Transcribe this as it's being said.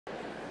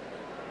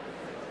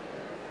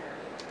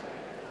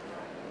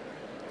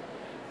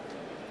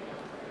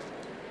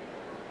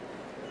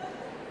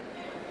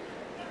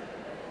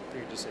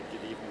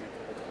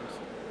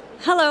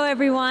Hello,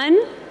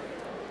 everyone.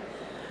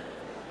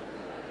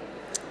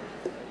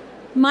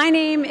 My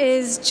name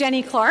is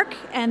Jenny Clark,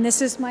 and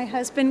this is my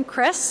husband,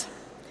 Chris.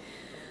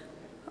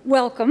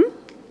 Welcome.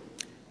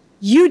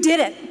 You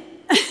did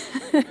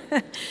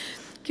it.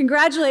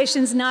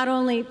 Congratulations not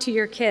only to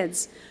your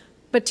kids,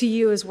 but to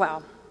you as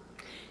well.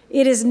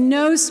 It is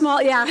no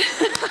small, yeah.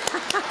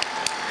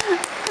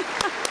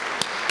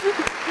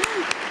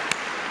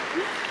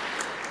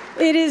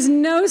 It is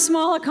no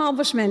small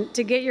accomplishment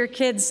to get your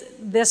kids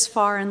this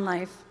far in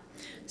life.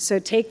 So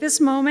take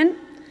this moment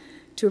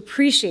to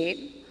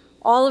appreciate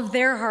all of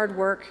their hard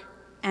work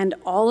and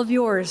all of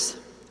yours.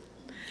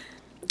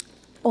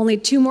 Only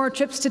 2 more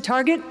trips to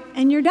Target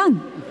and you're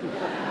done.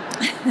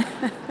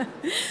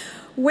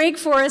 Wake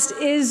Forest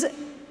is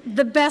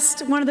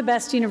one of the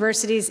best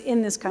universities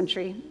in this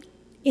country,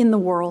 in the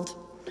world.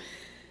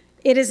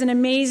 It is an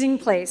amazing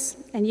place,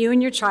 and you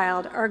and your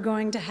child are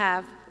going to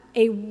have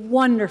a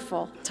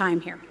wonderful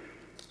time here.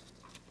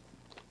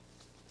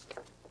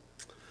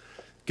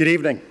 Good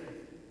evening.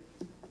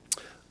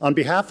 On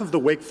behalf of the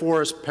Wake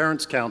Forest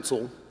Parents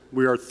Council,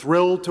 we are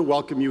thrilled to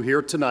welcome you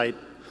here tonight,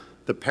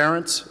 the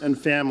parents and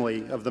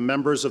family of the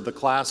members of the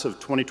class of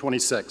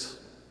 2026.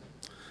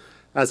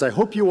 As I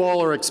hope you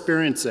all are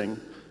experiencing,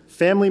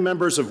 family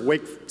members of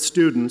Wake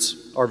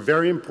students are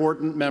very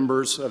important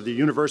members of the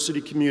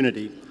university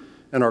community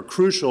and are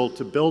crucial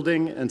to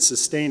building and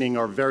sustaining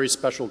our very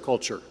special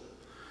culture.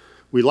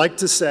 We like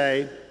to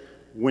say,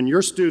 when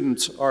your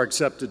students are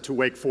accepted to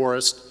Wake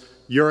Forest,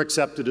 you're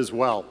accepted as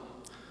well.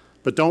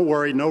 But don't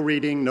worry, no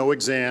reading, no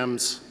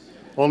exams,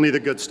 only the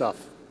good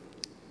stuff.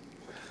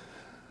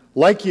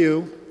 Like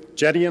you,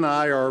 Jenny and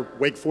I are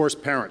Wake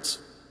Forest parents.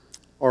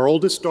 Our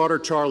oldest daughter,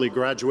 Charlie,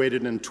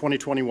 graduated in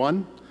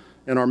 2021,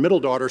 and our middle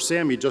daughter,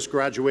 Sammy, just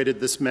graduated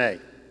this May.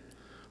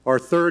 Our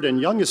third and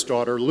youngest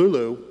daughter,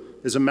 Lulu,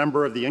 is a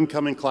member of the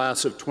incoming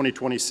class of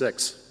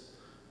 2026.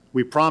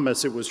 We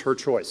promise it was her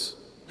choice.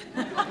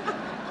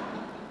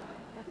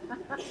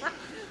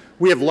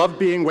 We have loved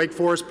being Wake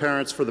Forest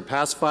parents for the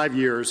past 5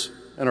 years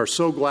and are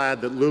so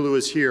glad that Lulu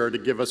is here to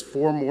give us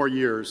 4 more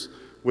years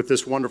with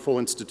this wonderful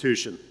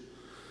institution.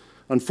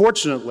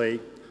 Unfortunately,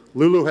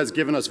 Lulu has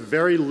given us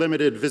very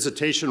limited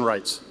visitation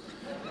rights,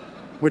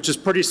 which is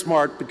pretty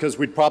smart because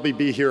we'd probably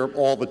be here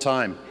all the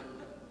time.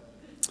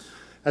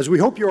 As we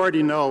hope you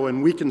already know,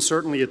 and we can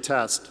certainly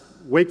attest,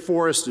 Wake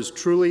Forest is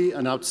truly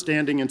an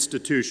outstanding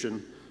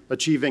institution,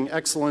 achieving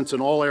excellence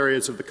in all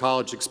areas of the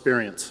college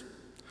experience.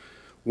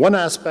 One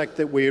aspect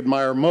that we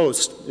admire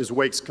most is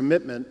Wake's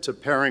commitment to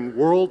pairing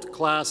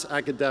world-class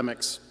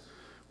academics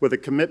with a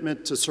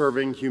commitment to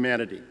serving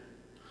humanity.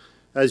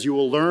 As you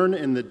will learn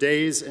in the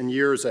days and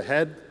years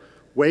ahead,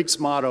 Wake's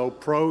motto,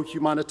 Pro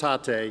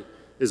Humanitate,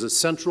 is a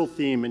central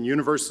theme in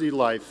university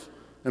life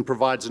and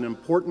provides an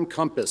important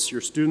compass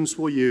your students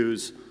will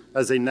use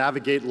as they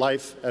navigate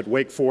life at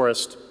Wake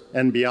Forest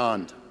and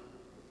beyond.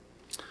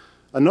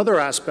 Another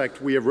aspect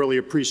we have really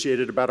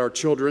appreciated about our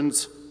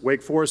children's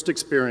Wake Forest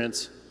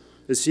experience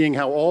is seeing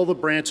how all the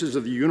branches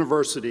of the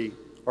university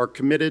are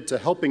committed to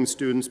helping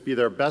students be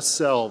their best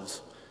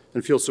selves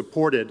and feel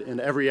supported in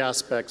every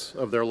aspect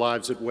of their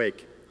lives at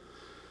Wake.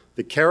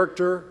 The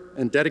character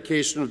and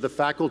dedication of the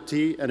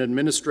faculty and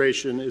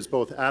administration is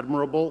both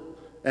admirable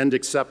and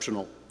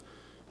exceptional.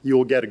 You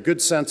will get a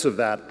good sense of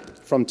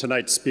that from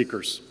tonight's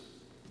speakers.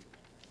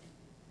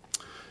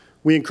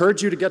 We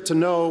encourage you to get to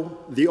know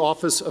the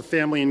Office of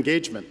Family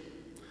Engagement.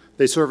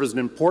 They serve as an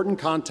important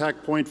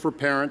contact point for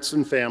parents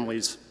and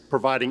families,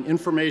 providing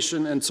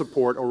information and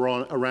support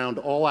around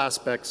all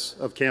aspects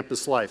of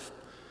campus life.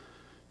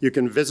 You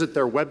can visit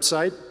their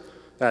website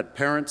at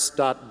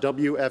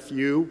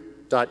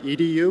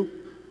parents.wfu.edu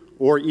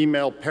or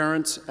email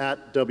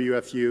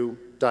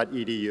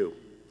parents@wfu.edu.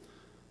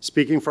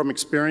 Speaking from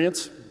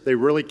experience, they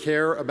really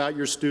care about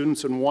your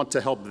students and want to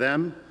help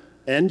them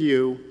and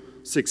you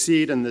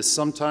succeed in this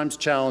sometimes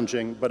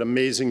challenging but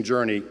amazing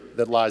journey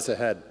that lies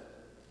ahead.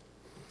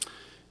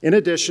 In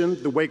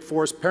addition, the Wake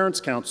Forest Parents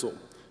Council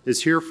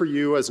is here for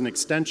you as an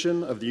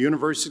extension of the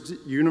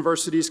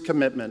university's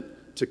commitment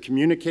to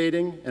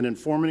communicating and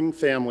informing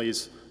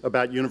families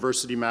about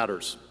university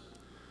matters.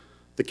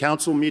 The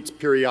council meets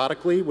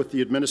periodically with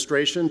the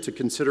administration to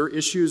consider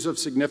issues of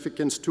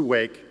significance to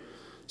Wake,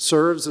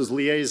 serves as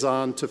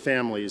liaison to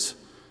families,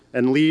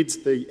 and leads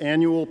the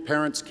annual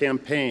Parents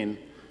Campaign,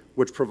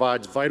 which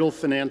provides vital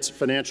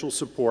financial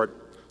support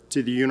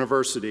to the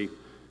university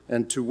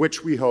and to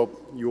which we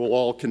hope you will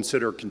all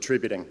consider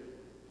contributing.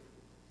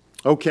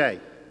 Okay,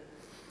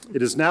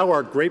 it is now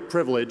our great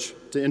privilege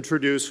to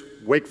introduce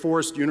Wake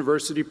Forest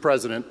University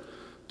President,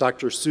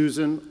 Dr.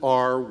 Susan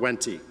R.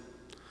 Wente.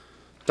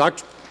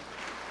 Dr.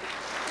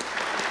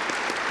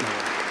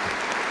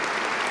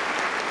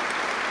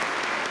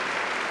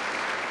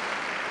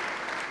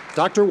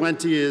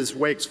 Wente is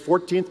Wake's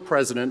 14th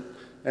president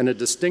and a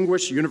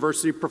distinguished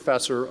university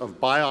professor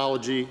of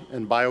biology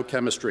and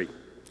biochemistry.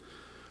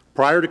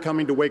 Prior to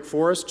coming to Wake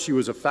Forest, she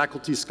was a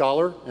faculty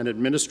scholar and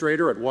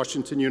administrator at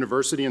Washington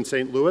University in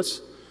St.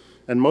 Louis,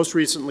 and most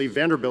recently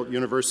Vanderbilt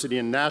University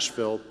in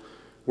Nashville,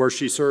 where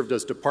she served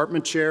as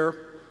department chair,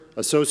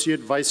 associate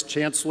vice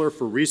chancellor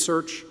for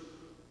research,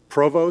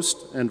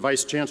 provost and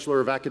vice chancellor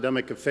of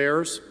academic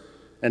affairs,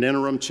 and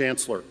interim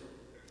chancellor.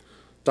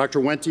 Dr.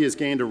 Wente has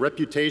gained a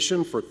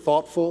reputation for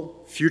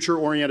thoughtful,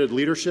 future-oriented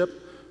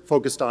leadership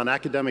focused on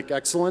academic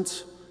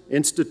excellence,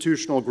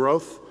 institutional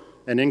growth,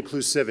 and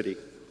inclusivity.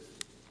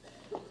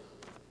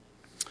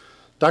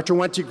 Dr.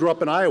 Wente grew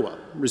up in Iowa,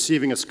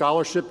 receiving a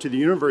scholarship to the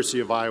University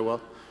of Iowa,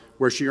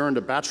 where she earned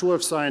a Bachelor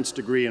of Science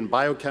degree in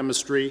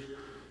biochemistry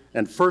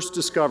and first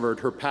discovered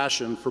her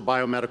passion for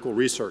biomedical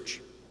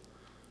research.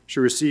 She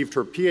received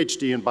her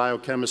PhD in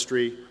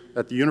biochemistry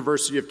at the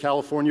University of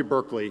California,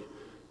 Berkeley,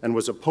 and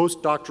was a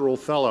postdoctoral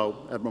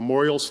fellow at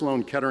Memorial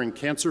Sloan Kettering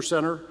Cancer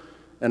Center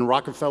and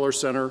Rockefeller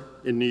Center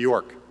in New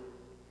York.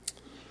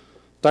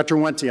 Dr.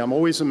 Wente, I'm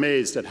always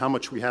amazed at how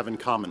much we have in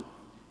common.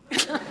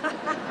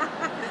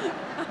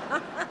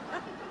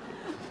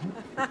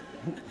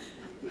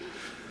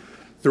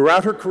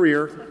 Throughout her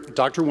career,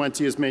 Dr.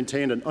 Wente has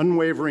maintained an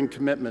unwavering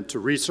commitment to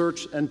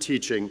research and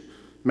teaching,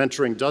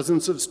 mentoring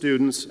dozens of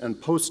students and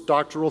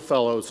postdoctoral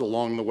fellows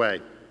along the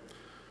way.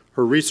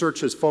 Her research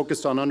has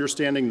focused on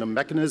understanding the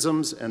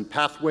mechanisms and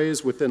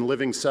pathways within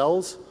living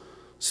cells,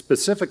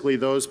 specifically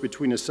those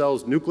between a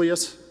cell's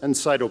nucleus and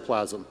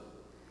cytoplasm.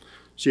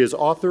 She has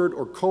authored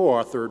or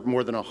co-authored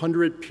more than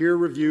 100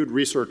 peer-reviewed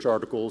research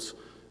articles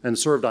and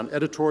served on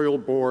editorial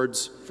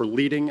boards for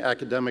leading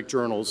academic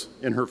journals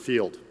in her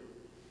field.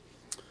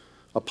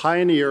 A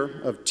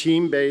pioneer of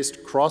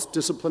team-based,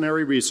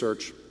 cross-disciplinary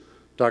research,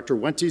 Dr.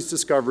 Wente's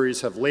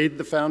discoveries have laid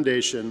the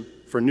foundation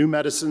for new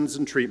medicines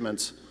and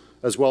treatments,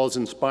 as well as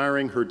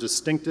inspiring her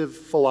distinctive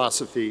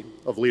philosophy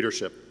of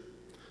leadership.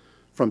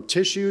 From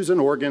tissues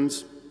and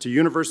organs to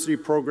university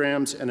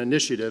programs and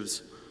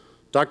initiatives,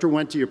 Dr.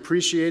 Wente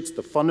appreciates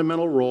the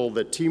fundamental role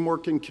that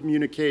teamwork and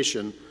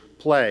communication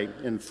play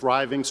in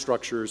thriving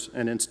structures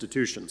and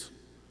institutions.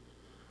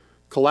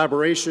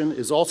 Collaboration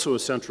is also a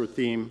central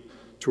theme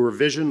to her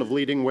vision of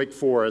leading Wake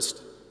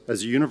Forest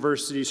as a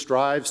university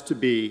strives to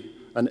be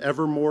an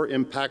ever more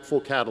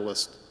impactful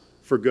catalyst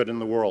for good in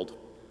the world.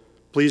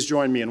 Please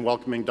join me in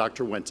welcoming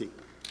Dr. Wente.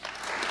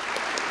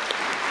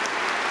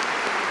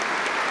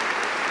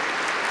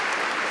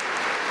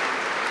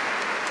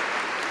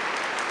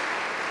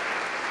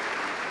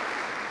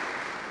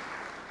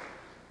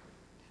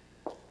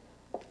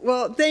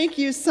 Well, thank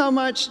you so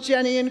much,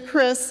 Jenny and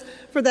Chris,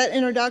 for that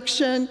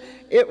introduction.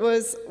 It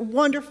was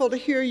wonderful to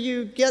hear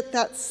you get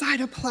that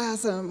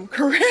cytoplasm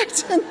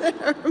correct in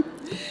there.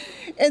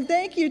 And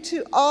thank you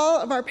to all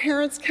of our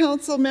Parents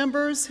Council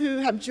members who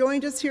have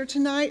joined us here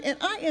tonight. And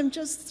I am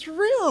just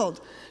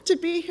thrilled to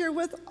be here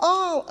with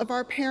all of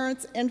our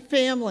parents and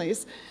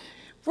families.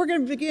 We're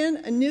going to begin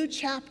a new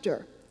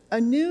chapter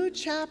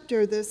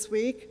this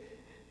week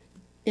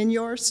in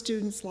your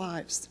students'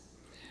 lives.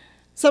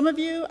 Some of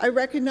you I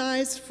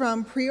recognize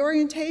from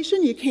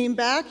pre-orientation. You came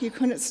back, you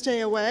couldn't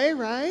stay away,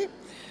 right?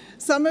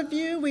 Some of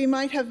you we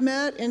might have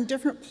met in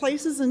different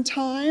places and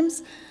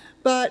times,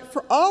 but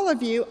for all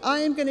of you, I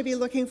am going to be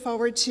looking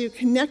forward to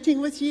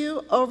connecting with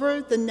you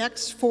over the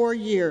next 4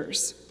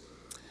 years.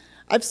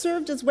 I've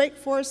served as Wake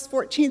Forest's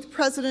 14th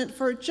president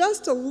for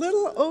just a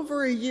little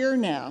over a year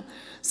now.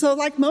 So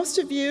like most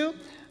of you,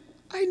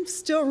 I'm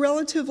still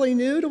relatively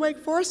new to Wake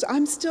Forest.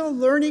 I'm still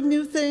learning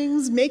new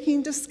things,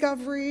 making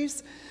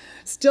discoveries,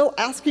 still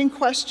asking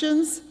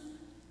questions,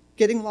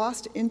 getting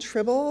lost in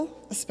Tribble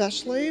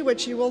especially,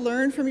 which you will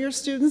learn from your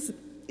students.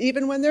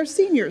 Even when they're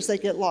seniors, they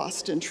get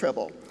lost in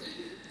Tribble.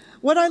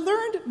 What I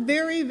learned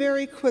very,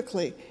 very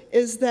quickly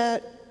is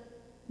that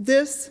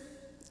this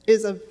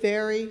is a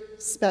very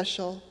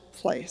special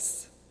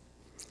place.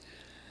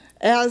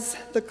 As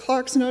the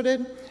Clarks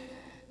noted,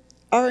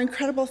 our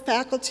incredible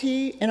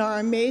faculty and our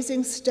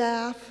amazing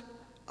staff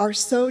are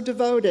so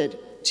devoted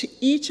to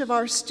each of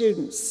our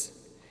students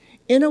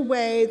in a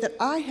way that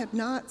I have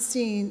not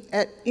seen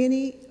at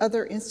any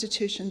other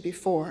institution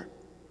before.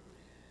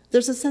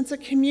 There's a sense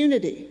of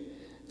community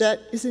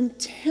that is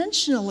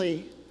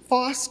intentionally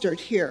fostered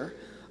here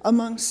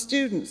among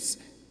students,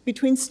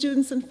 between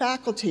students and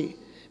faculty,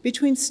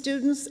 between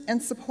students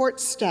and support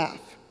staff.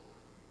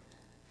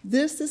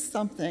 This is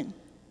something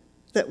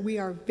that we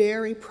are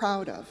very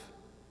proud of.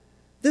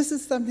 This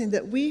is something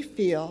that we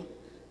feel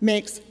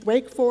makes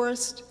Wake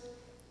Forest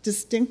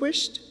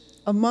distinguished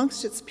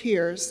amongst its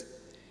peers,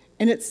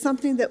 and it's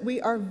something that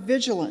we are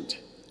vigilant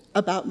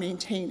about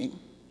maintaining.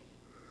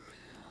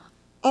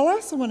 I'll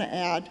also want to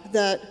add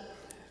that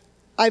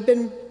I've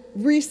been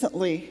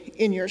recently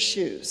in your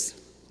shoes.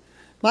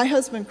 My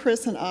husband,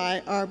 Chris, and I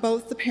are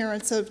both the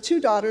parents of 2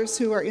 daughters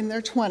who are in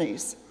their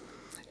 20s,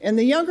 and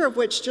the younger of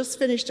which just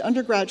finished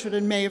undergraduate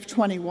in May of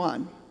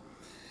 21.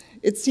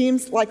 It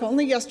seems like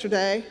only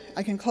yesterday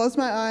I can close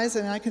my eyes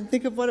and I can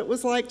think of what it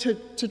was like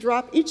to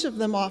drop each of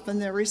them off in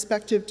their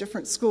respective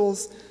different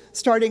schools,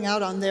 starting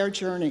out on their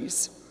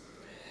journeys.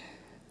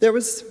 There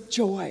was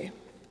joy.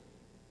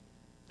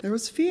 There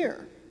was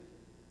fear.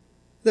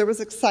 There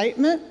was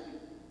excitement.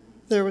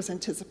 There was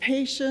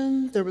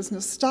anticipation. There was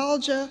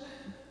nostalgia.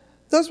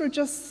 Those were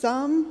just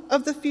some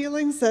of the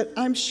feelings that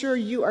I'm sure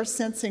you are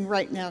sensing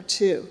right now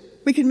too.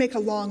 We can make a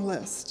long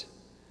list.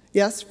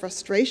 Yes,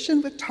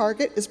 frustration with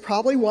Target is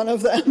probably one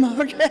of them,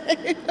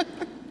 okay?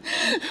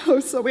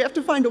 So we have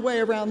to find a way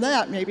around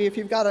that. Maybe if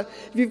you've got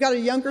a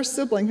younger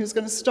sibling who's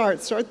going to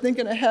start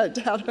thinking ahead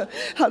to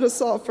how to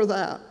solve for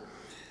that.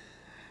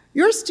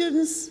 Your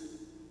students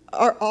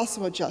are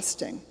also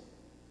adjusting.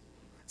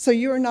 So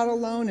you are not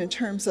alone in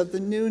terms of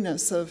the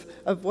newness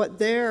of what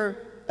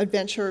their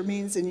adventure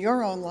means in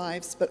your own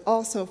lives, but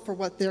also for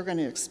what they're going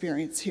to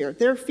experience here.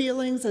 Their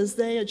feelings as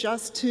they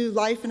adjust to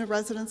life in a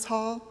residence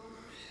hall,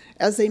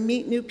 as they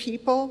meet new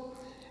people,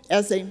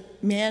 as they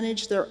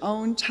manage their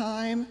own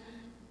time,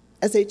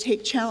 as they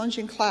take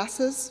challenging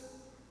classes,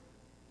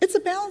 it's a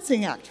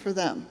balancing act for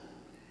them.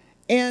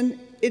 And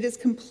it is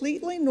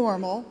completely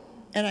normal,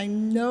 and I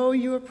know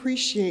you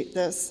appreciate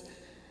this,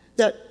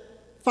 that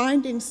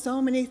finding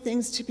so many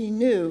things to be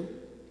new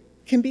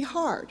can be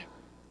hard.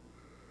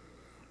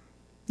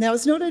 Now,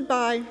 as noted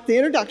by the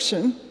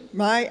introduction,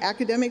 my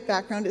academic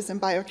background is in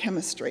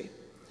biochemistry.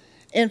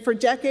 And for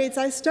decades,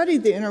 I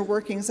studied the inner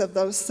workings of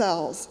those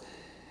cells.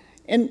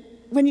 And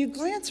when you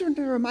glance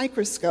under a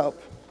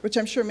microscope, which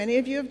I'm sure many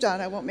of you have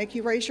done, I won't make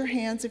you raise your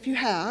hands if you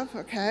have,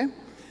 okay?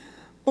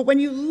 But when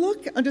you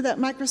look under that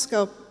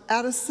microscope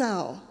at a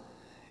cell,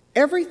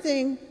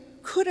 everything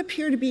could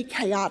appear to be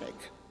chaotic.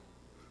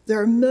 There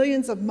are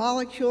millions of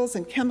molecules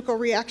and chemical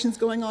reactions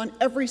going on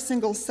every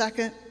single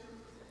second.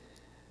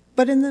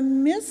 But in the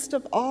midst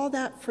of all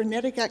that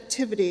frenetic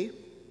activity,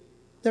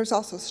 there's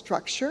also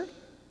structure,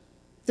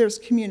 there's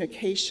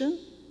communication,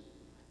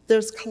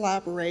 there's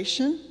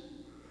collaboration,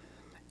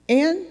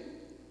 and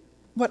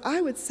what I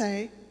would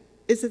say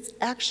is it's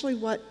actually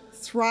what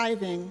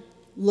thriving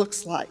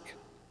looks like.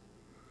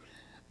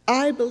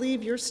 I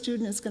believe your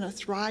student is going to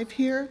thrive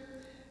here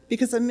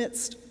because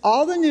amidst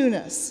all the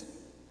newness,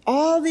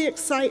 all the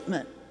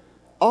excitement,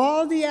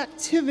 all the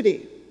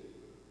activity,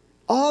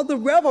 all the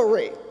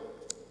revelry,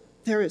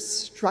 there is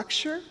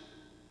structure,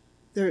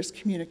 there is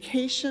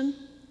communication,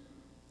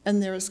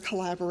 and there is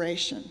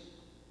collaboration.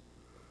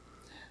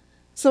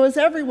 So as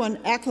everyone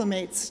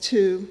acclimates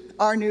to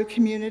our new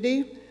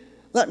community,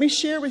 let me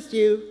share with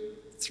you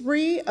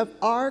 3 of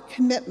our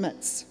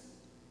commitments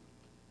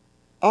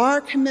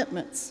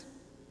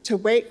to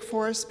Wake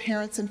Forest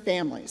parents and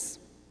families.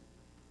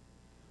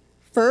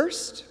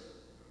 First,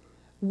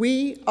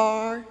 we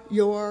are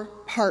your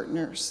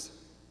partners.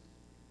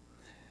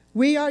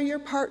 We are your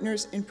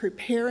partners in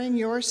preparing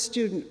your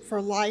student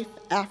for life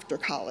after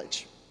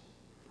college.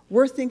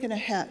 We're thinking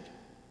ahead.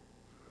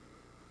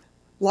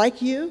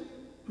 Like you,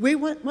 we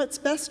want what's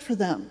best for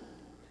them.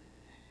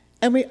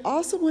 And we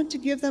also want to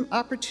give them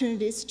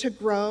opportunities to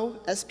grow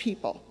as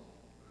people.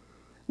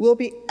 We'll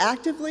be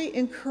actively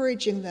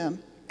encouraging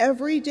them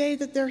every day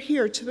that they're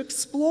here to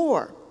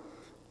explore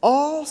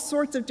all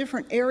sorts of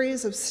different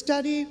areas of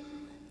study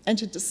and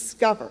to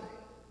discover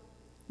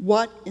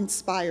what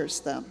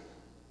inspires them.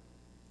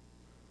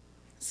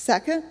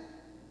 Second,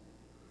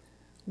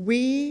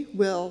 we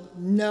will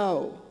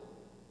know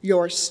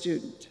your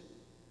student,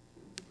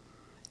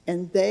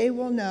 and they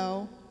will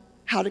know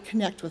how to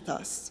connect with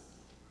us.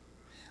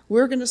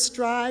 We're going to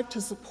strive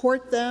to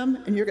support them,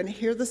 and you're going to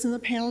hear this in the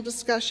panel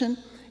discussion,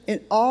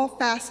 in all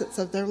facets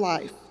of their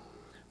life,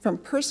 from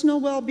personal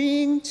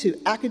well-being to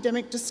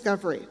academic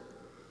discovery.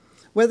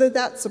 Whether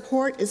that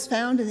support is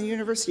found in the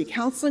University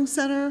Counseling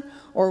Center,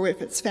 or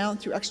if it's found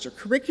through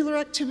extracurricular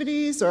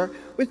activities, or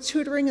with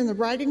tutoring in the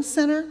Writing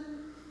Center,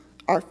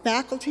 our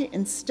faculty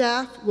and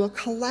staff will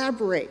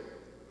collaborate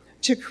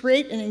to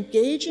create an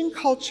engaging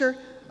culture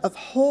of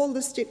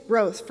holistic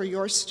growth for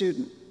your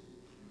student.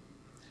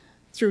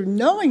 Through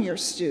knowing your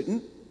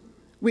student,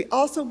 we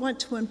also want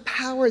to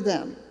empower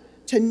them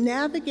to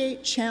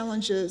navigate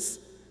challenges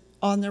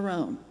on their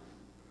own.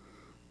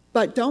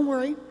 But don't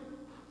worry,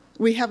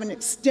 we have an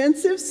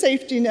extensive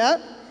safety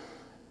net,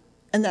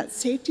 and that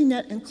safety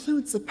net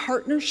includes a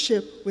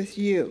partnership with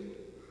you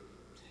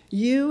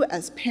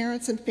as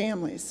parents and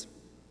families,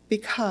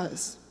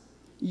 because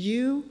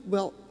you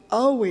will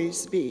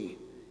always be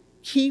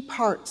key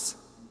parts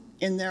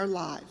in their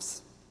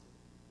lives.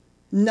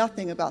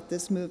 Nothing about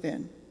this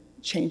move-in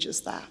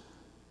changes that.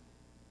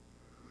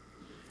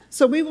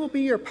 So we will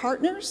be your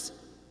partners,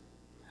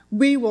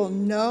 we will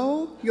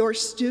know your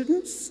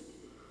students,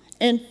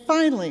 and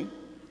finally,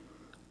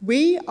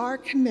 we are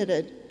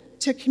committed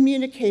to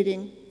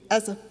communicating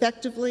as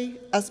effectively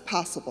as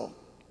possible.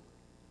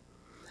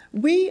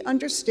 We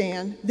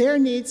understand there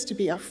needs to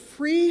be a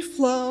free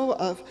flow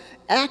of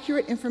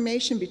accurate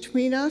information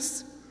between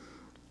us,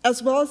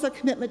 as well as a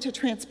commitment to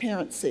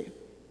transparency.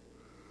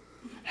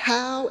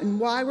 How and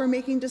why we're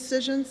making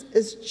decisions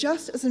is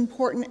just as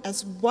important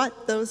as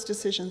what those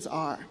decisions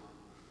are.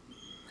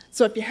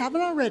 So if you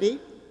haven't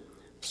already,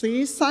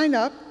 please sign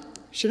up.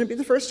 Shouldn't be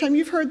the first time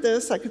you've heard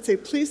this. I could say,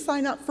 please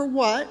sign up for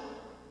what?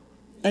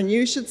 And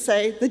you should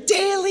say, the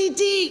Daily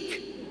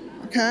Deke,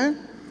 okay?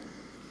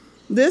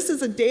 This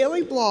is a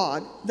daily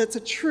blog that's a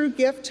true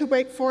gift to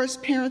Wake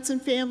Forest parents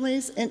and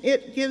families, and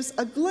it gives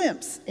a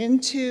glimpse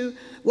into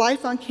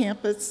life on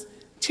campus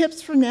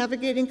tips for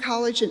navigating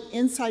college, and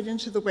insight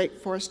into the Wake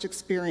Forest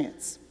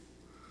experience.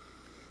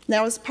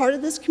 Now, as part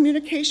of this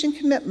communication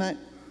commitment,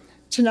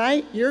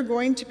 tonight you're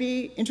going to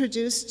be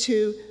introduced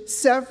to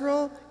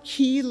several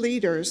key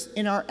leaders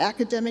in our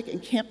academic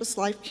and campus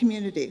life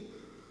community.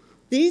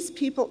 These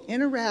people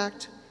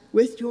interact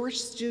with your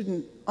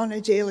student on a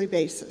daily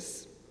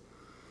basis.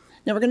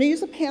 Now, we're going to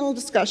use a panel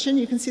discussion.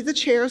 You can see the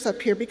chairs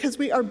up here because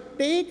we are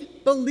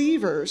big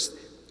believers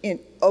in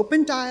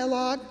open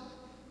dialogue,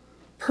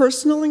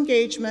 personal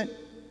engagement,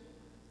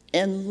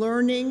 and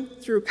learning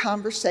through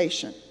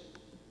conversation.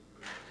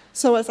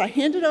 So as I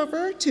hand it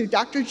over to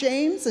Dr.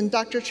 James and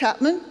Dr.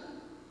 Chapman,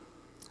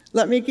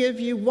 let me give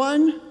you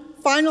one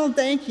final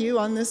thank you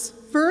on this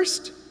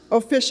first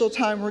official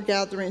time we're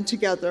gathering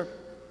together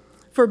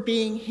for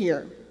being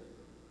here.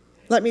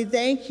 Let me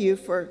thank you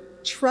for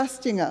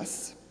trusting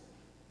us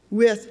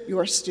with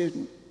your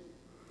student.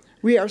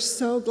 We are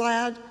so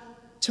glad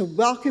to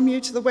welcome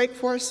you to the Wake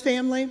Forest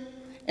family,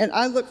 and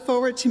I look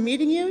forward to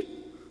meeting you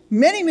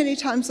many, many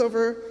times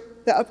over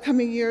the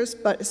upcoming years,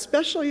 but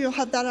especially you'll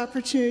have that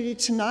opportunity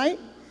tonight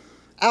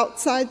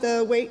outside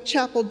the Wake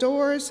Chapel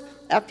doors.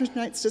 After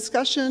tonight's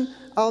discussion,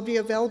 I'll be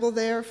available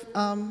there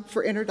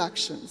for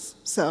introductions.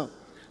 So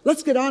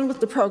let's get on with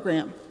the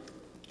program.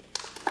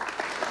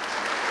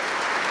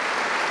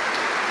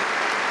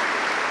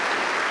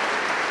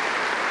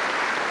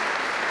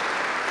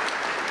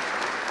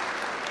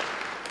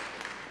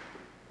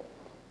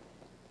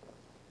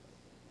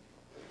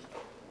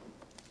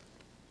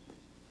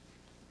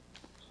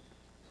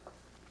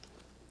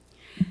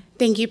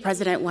 Thank you,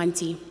 President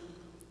Wente.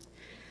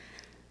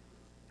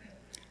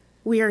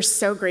 We are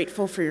so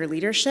grateful for your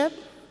leadership.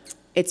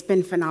 It's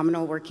been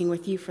phenomenal working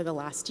with you for the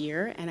last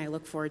year, and I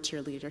look forward to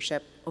your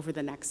leadership over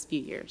the next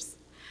few years.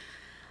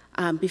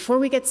 Before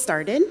we get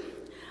started,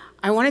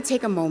 I want to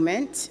take a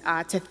moment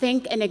to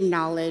thank and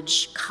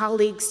acknowledge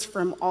colleagues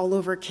from all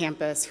over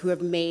campus who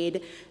have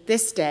made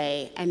this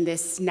day and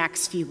this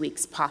next few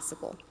weeks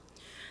possible.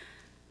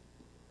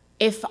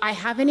 If I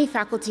have any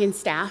faculty and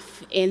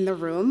staff in the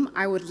room,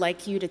 I would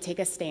like you to take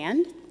a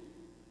stand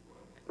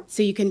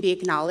so you can be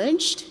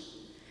acknowledged.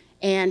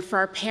 And for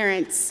our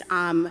parents,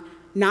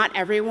 not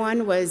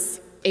everyone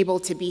was able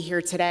to be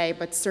here today,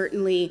 but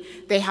certainly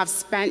they have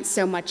spent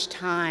so much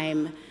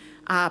time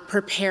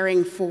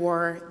preparing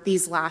for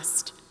these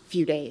last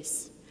few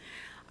days.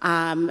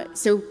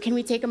 So can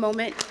we take a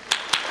moment?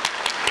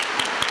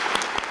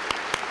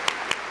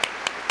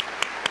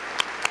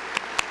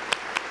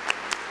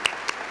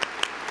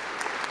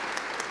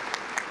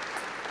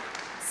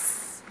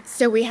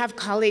 So we have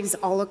colleagues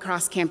all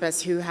across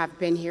campus who have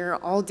been here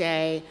all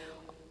day,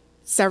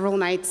 several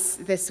nights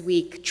this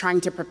week, trying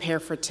to prepare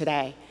for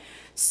today.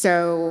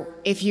 So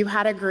if you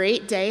had a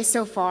great day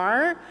so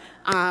far,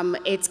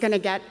 it's going to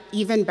get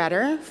even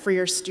better for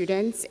your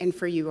students and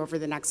for you over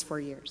the next 4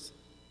 years.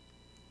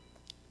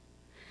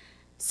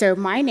 So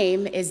my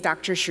name is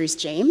Dr. Cherise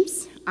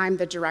James. I'm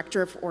the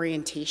Director of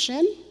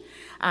Orientation.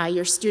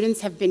 Your students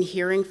have been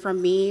hearing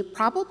from me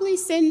probably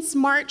since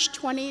March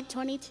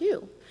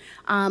 2022.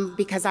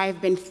 Because I've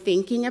been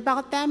thinking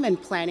about them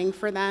and planning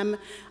for them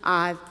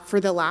for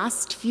the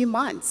last few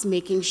months,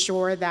 making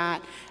sure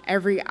that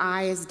every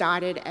I is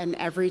dotted and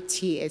every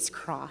T is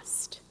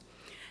crossed.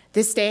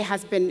 This day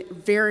has been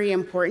very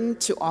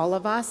important to all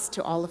of us,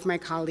 to all of my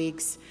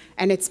colleagues,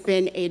 and it's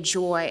been a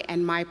joy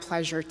and my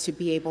pleasure to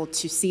be able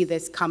to see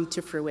this come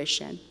to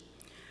fruition.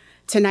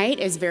 Tonight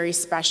is very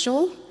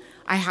special.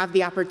 I have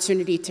the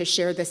opportunity to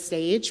share the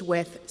stage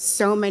with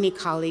so many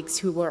colleagues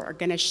who are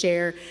going to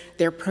share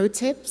their pro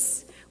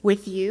tips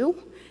with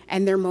you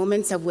and their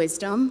moments of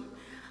wisdom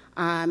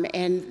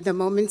and the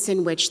moments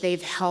in which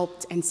they've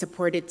helped and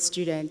supported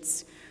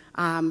students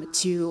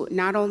to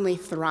not only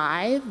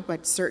thrive,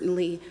 but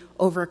certainly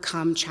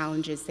overcome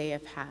challenges they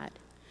have had.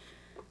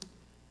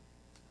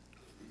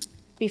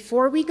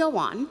 Before we go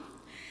on,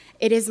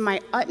 it is my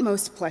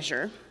utmost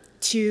pleasure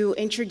to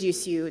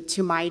introduce you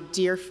to my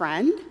dear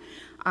friend.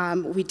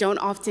 We don't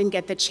often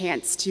get the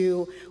chance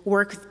to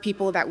work with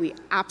people that we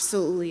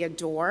absolutely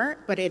adore,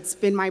 but it's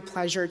been my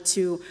pleasure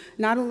to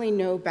not only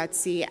know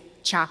Betsy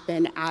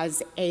Chapman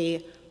as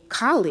a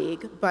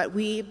colleague, but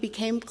we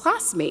became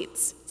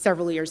classmates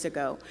several years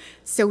ago.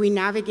 So we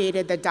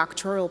navigated the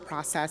doctoral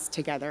process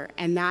together,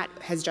 and that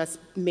has just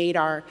made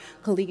our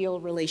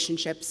collegial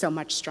relationship so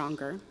much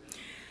stronger.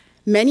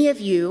 Many of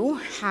you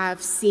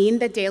have seen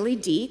the Daily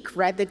Deke,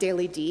 read the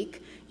Daily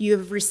Deke. You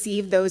have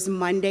received those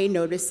Monday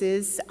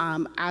notices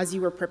as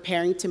you were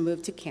preparing to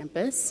move to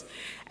campus.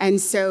 And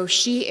so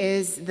she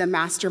is the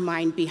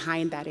mastermind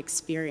behind that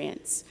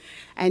experience.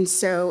 And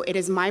so it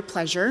is my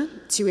pleasure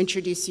to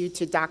introduce you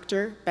to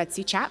Dr.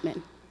 Betsy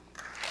Chapman.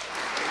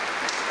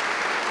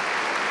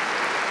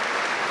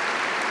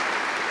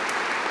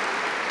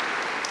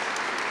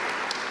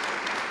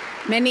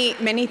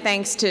 Many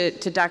thanks to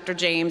Dr.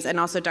 James and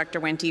also Dr.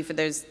 Wente for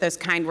those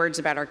kind words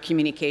about our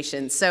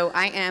communications. So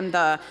I am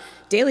the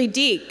Daily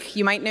Deke.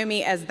 You might know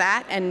me as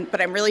that,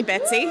 but I'm really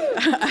Betsy.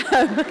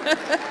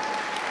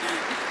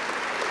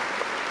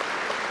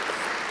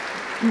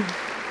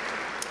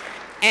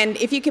 And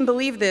if you can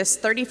believe this,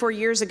 34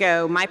 years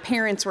ago, my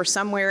parents were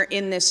somewhere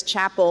in this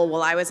chapel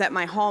while I was at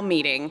my hall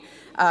meeting.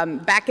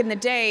 Back in the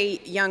day,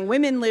 young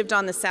women lived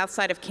on the south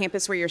side of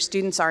campus where your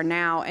students are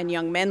now, and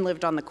young men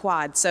lived on the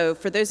quad. So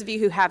for those of you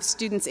who have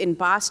students in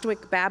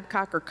Bostwick,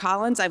 Babcock, or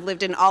Collins, I've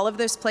lived in all of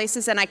those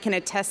places, and I can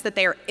attest that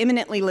they are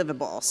eminently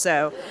livable.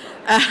 So,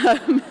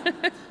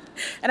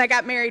 and I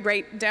got married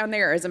right down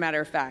there, as a matter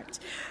of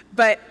fact.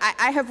 But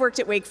I have worked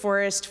at Wake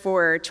Forest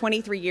for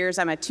 23 years.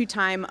 I'm a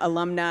two-time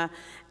alumna,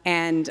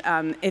 and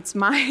it's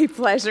my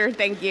pleasure,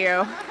 thank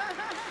you.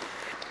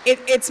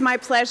 It's my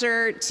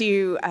pleasure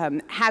to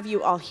have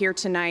you all here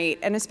tonight,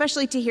 and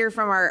especially to hear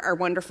from our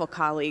wonderful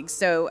colleagues.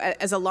 So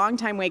as a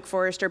longtime Wake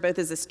Forester, both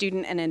as a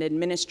student and an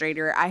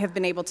administrator, I have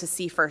been able to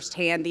see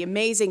firsthand the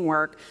amazing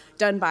work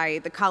done by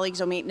the colleagues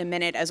you'll meet in a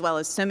minute, as well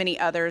as so many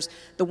others,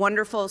 the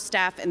wonderful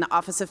staff in the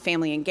Office of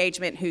Family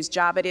Engagement, whose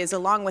job it is,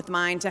 along with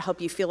mine, to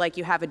help you feel like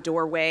you have a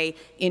doorway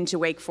into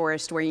Wake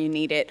Forest where you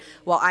need it.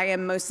 While I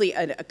am mostly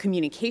a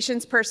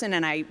communications person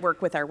and I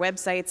work with our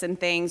websites and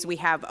things, we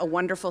have a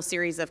wonderful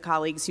series of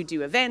colleagues who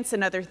do events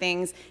and other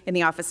things in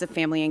the Office of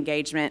Family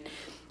Engagement.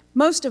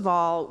 Most of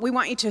all, we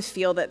want you to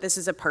feel that this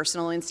is a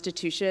personal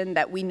institution,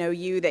 that we know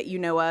you, that you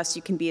know us,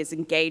 you can be as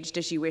engaged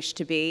as you wish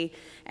to be,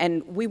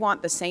 and we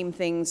want the same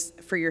things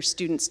for your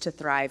students to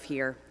thrive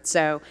here.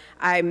 So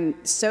I'm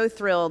so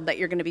thrilled that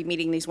you're going to be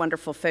meeting these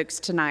wonderful folks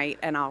tonight,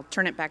 and I'll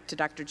turn it back to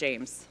Dr.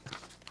 James.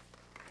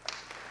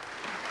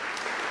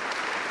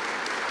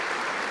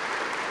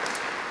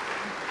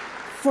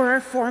 For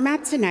our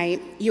format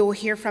tonight, you'll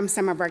hear from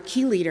some of our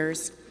key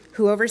leaders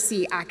who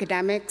oversee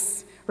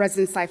academics,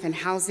 residence life and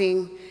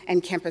housing,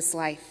 and campus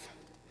life.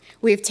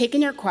 We have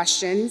taken your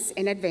questions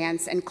in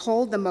advance and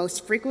culled the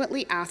most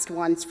frequently asked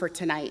ones for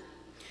tonight,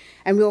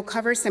 and we will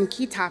cover some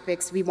key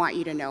topics we want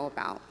you to know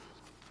about.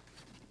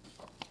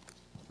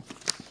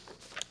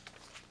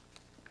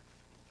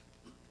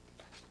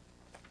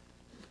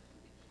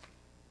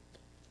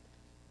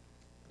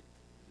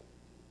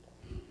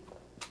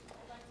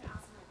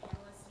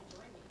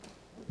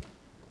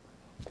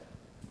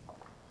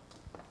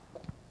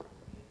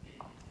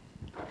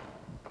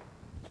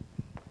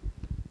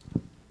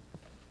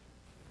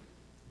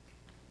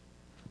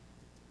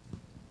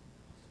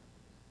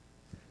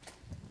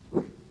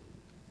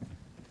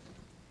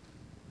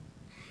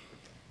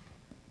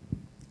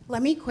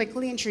 Let me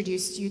quickly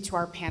introduce you to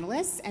our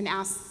panelists and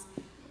ask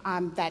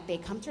that they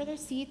come to their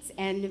seats,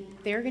 and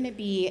they're going to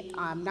be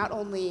not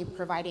only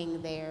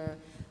providing their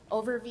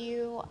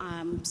overview,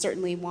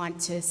 certainly want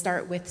to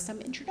start with some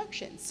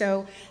introductions.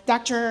 So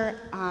Dr.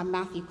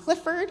 Matthew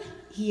Clifford,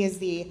 he is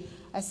the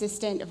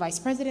Assistant Vice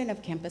President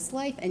of Campus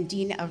Life and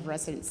Dean of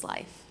Residence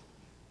Life.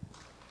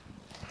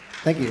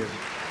 Thank you.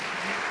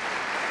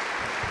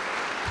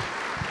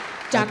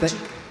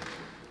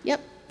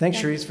 Yep. Thanks,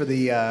 Cherise, for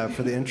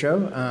the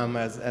intro.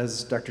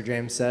 As Dr.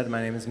 James said,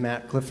 my name is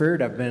Matt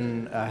Clifford. I've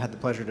been had the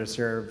pleasure to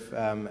serve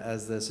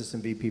as the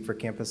Assistant VP for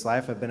Campus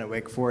Life. I've been at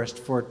Wake Forest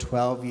for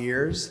 12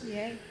 years.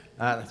 Yay.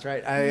 That's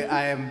right.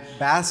 I am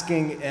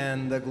basking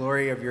in the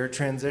glory of your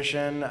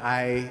transition.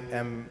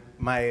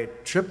 My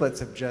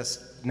triplets have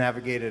just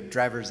navigated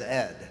driver's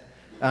ed,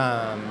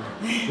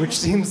 which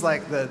seems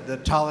like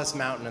the tallest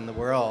mountain in the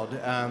world.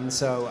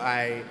 So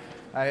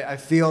I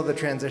feel the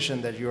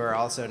transition that you are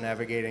also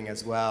navigating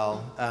as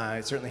well.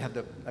 I certainly had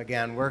to,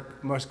 again,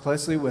 work most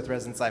closely with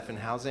residence life and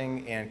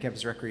housing and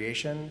campus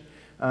recreation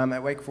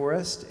at Wake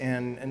Forest,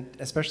 and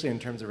especially in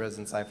terms of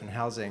residence life and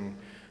housing,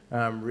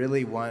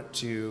 really want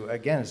to,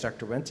 again, as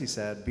Dr. Wente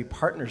said, be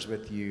partners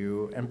with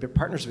you and be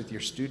partners with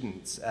your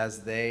students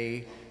as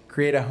they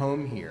create a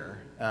home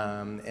here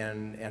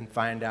and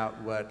find out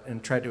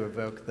and try to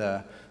evoke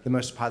the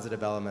most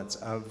positive elements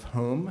of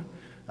home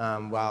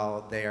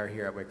while they are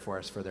here at Wake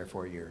Forest for their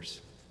 4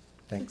 years.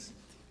 Thanks.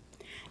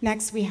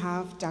 Next, we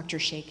have Dr.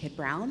 Shea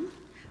Brown,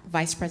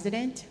 Vice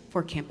President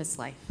for Campus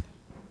Life.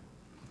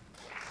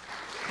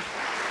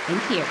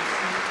 Thank you.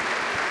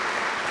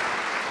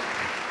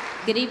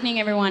 Good evening,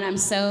 everyone. I'm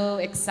so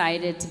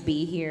excited to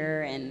be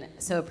here and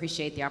so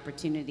appreciate the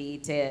opportunity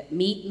to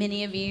meet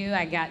many of you.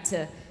 I got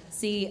to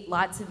see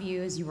lots of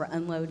you as you were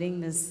unloading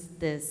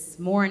this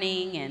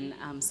morning,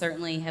 and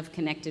certainly have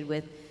connected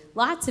with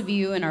lots of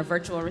you in our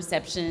virtual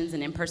receptions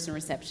and in-person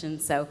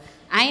receptions. So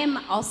I am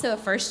also a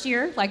first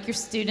year, like your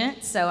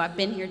student, so I've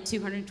been here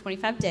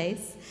 225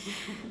 days.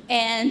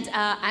 And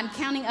I'm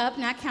counting up,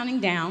 not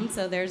counting down,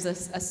 so there's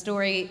a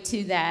story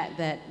to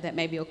that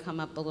maybe will come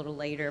up a little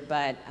later.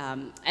 But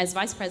as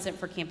Vice President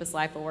for Campus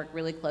Life, I work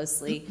really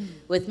closely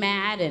with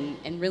Matt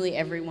and really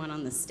everyone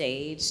on the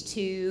stage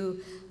to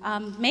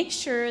make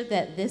sure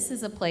that this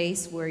is a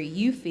place where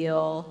you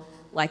feel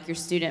like your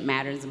student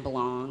matters and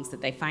belongs,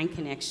 that they find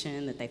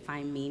connection, that they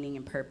find meaning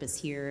and purpose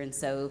here. And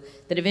so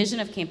the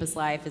Division of Campus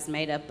Life is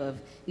made up of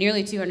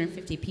nearly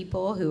 250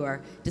 people who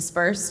are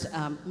dispersed,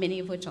 many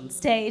of which on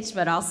stage,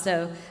 but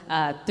also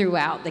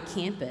throughout the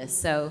campus.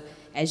 So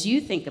as you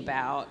think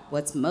about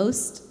what's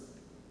most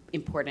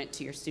important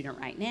to your student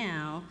right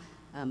now,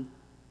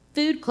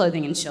 food,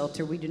 clothing, and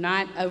shelter. We do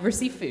not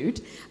oversee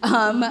food,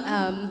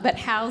 but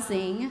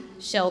housing,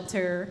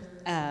 shelter,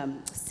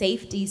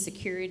 safety,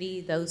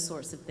 security, those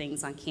sorts of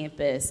things on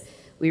campus.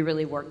 We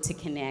really work to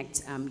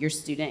connect your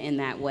student in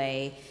that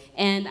way.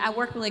 And I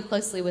work really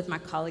closely with my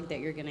colleague that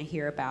you're gonna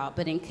hear about,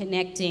 but in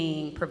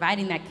connecting,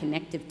 providing that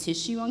connective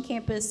tissue on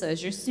campus, so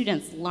as your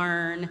students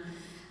learn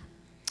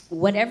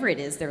whatever it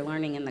is they're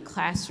learning in the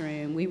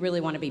classroom, we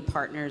really want to be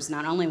partners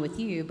not only with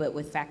you, but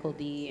with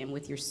faculty and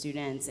with your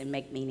students and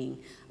make meaning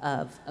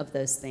of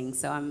those things.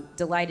 So I'm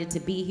delighted to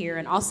be here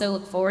and also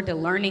look forward to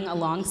learning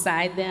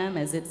alongside them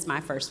as it's my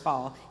first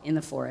fall in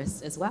the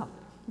forest as well.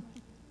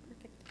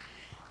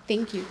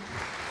 Thank you.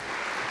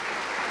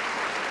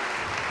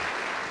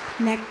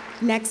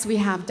 Next we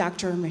have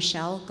Dr.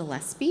 Michele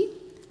Gillespie,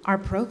 our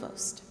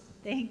Provost.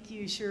 Thank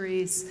you,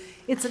 Cherise.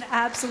 It's an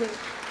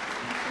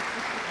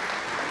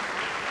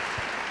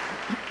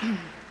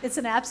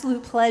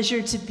absolute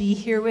pleasure to be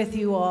here with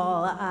you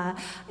all.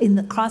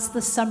 Across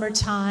the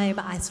summertime,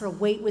 I sort of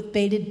wait with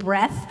bated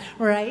breath,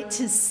 right,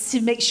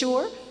 to make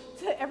sure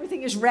that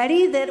everything is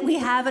ready, that we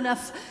have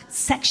enough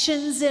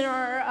sections in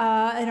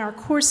our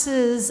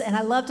courses, and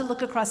I love to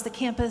look across the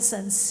campus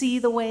and see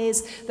the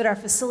ways that our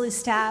facility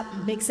staff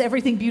makes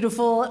everything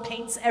beautiful,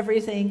 paints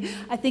everything.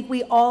 I think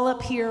we all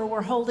up here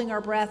were holding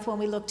our breath when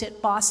we looked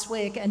at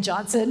Bostwick and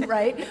Johnson,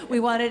 right? We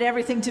wanted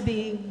everything to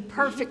be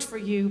perfect for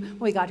you when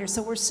we got here.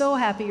 So we're so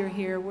happy you're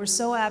here. We're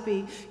so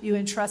happy you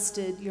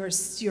entrusted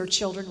your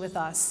children with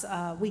us.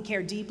 We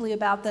care deeply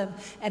about them,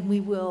 and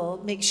we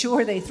will make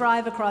sure they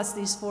thrive across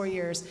these 4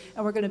 years,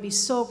 and we're going to be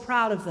so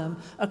proud of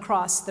them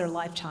across their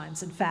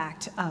lifetimes, in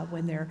fact,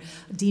 when they're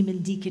Demon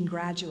Deacon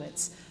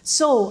graduates.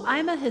 So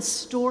I'm a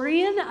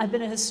historian. I've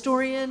been a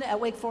historian at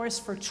Wake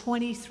Forest for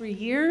 23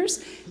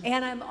 years,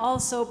 and I'm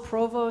also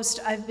provost.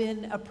 I've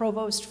been a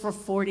provost for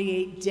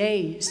 48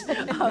 days.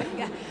 Oh,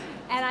 yeah.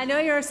 And I know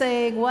you're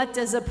saying, what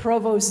does a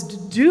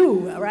provost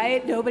do,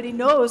 right? Nobody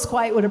knows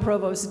quite what a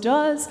provost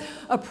does.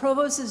 A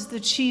provost is the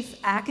chief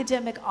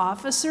academic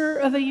officer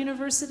of a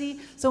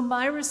university. So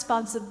my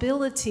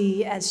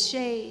responsibility, as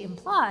Shea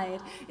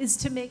implied, is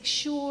to make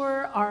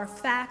sure our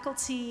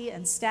faculty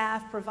and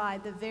staff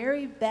provide the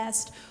very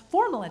best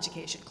formal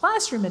education,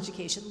 classroom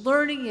education,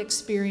 learning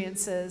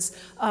experiences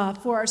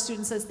for our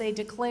students as they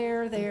do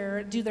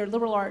their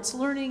liberal arts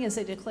learning, as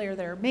they declare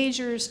their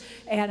majors,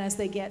 and as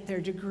they get their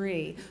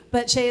degree.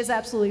 But Shea is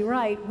absolutely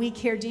right. We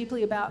care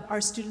deeply about our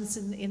students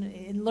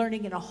in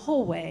learning in a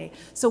whole way.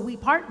 So we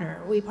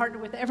partner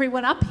with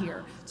everyone up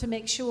here to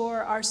make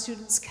sure our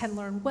students can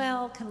learn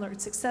well, can learn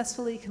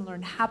successfully, can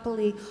learn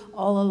happily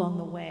all along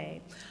the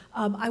way.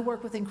 I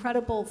work with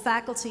incredible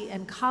faculty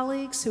and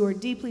colleagues who are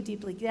deeply,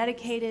 deeply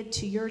dedicated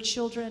to your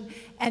children,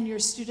 and your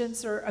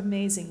students are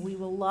amazing. We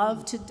will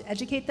love to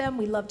educate them.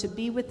 We love to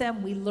be with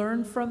them. We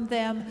learn from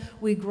them.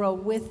 We grow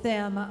with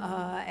them,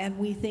 and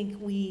we think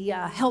we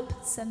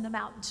help send them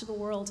out into the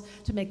world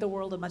to make the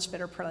world a much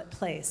better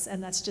place.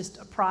 And that's just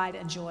a pride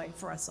and joy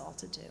for us all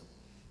to do.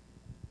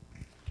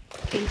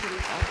 Thank you,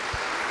 Michele.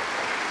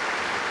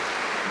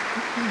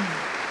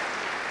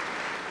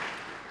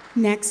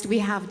 Next, we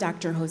have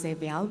Dr. José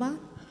Villalba,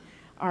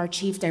 our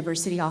Chief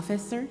Diversity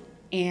Officer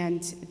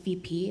and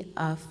VP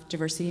of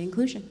Diversity and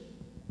Inclusion.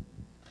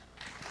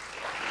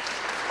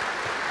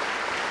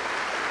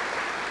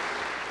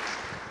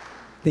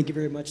 Thank you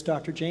very much,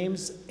 Dr.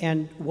 James,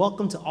 and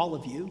welcome to all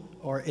of you,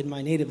 or in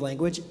my native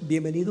language,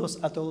 bienvenidos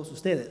a todos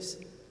ustedes,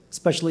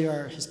 especially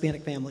our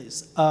Hispanic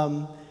families.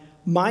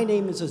 My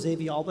name is José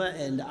Villalba,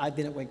 and I've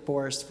been at Wake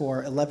Forest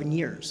for 11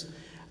 years.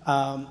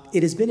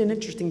 It has been an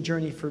interesting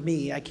journey for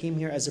me. I came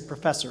here as a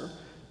professor.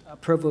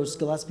 Provost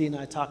Gillespie and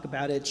I talk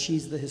about it.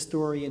 She's the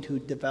historian who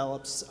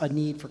develops a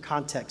need for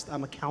context.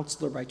 I'm a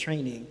counselor by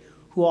training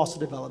who also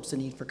develops a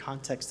need for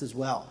context as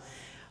well.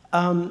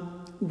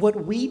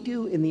 What we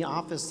do in the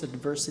Office of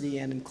Diversity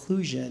and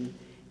Inclusion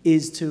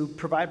is to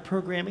provide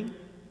programming,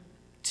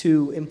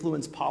 to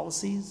influence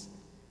policies,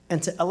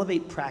 and to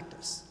elevate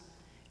practice.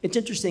 It's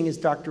interesting, as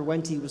Dr.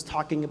 Wente was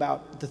talking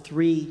about the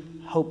 3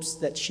 hopes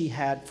that she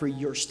had for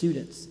your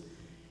students.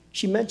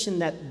 She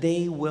mentioned that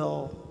they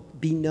will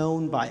be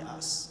known by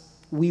us.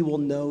 We will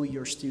know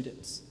your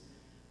students.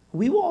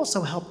 We will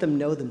also help them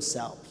know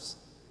themselves.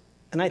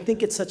 And I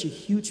think it's such a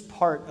huge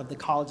part of the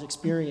college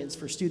experience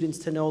for students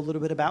to know a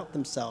little bit about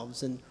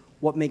themselves and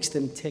what makes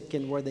them tick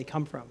and where they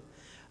come from.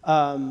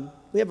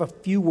 We have a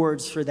few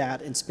words for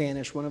that in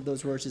Spanish. One of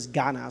those words is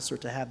ganas, or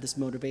to have this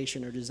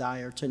motivation or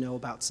desire to know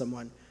about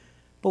someone.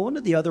 But one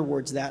of the other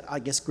words that I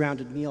guess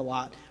grounded me a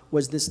lot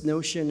was this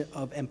notion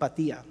of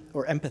empatía,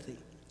 or empathy,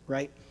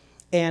 right?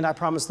 And I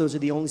promise those are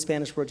the only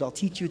Spanish words I'll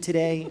teach you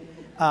today.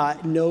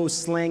 No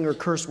slang or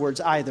curse words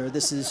either.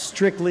 This is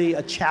strictly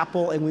a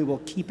chapel, and we will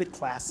keep it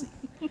classy.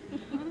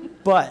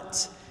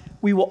 But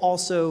we will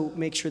also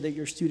make sure that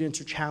your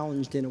students are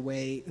challenged in a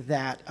way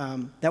that,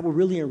 that will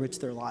really enrich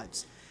their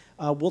lives.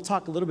 We'll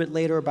talk a little bit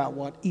later about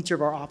what each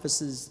of our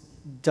offices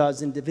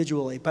does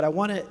individually, but I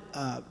want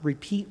to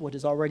repeat what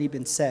has already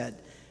been said.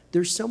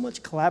 There's so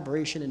much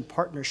collaboration and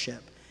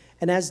partnership,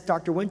 And as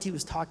Dr. Wente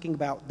was talking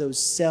about those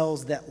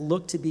cells that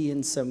look to be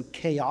in some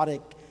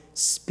chaotic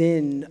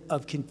spin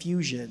of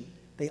confusion,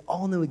 they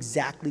all know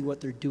exactly what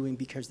they're doing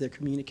because they're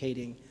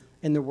communicating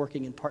and they're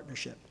working in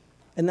partnership.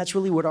 And that's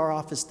really what our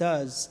office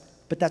does,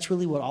 but that's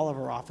really what all of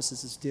our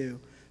offices do.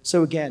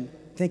 So again,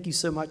 thank you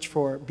so much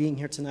for being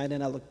here tonight,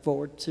 and I look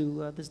forward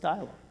to this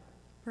dialogue.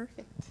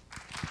 Perfect.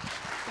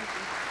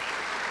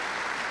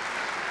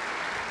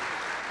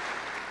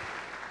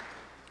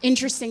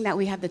 Interesting that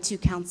we have the two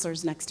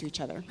counselors next to each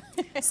other.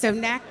 So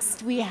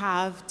next we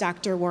have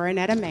Dr.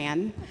 Warrenetta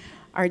Mann,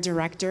 our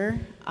Director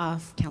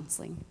of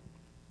Counseling.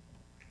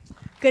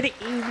 Good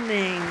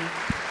evening.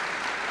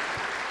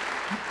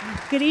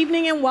 Good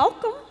evening and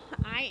welcome.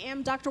 I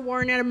am Dr.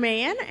 Warrenetta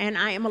Mann, and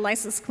I am a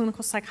licensed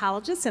clinical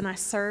psychologist, and I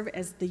serve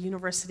as the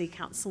University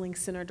Counseling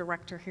Center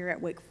Director here at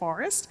Wake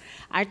Forest.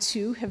 I,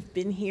 too, have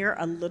been here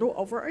a little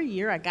over a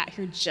year. I got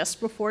here just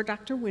before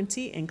Dr.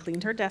 Wente and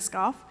cleaned her desk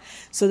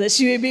off so that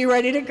she would be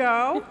ready to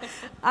go.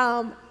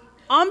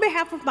 On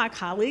behalf of my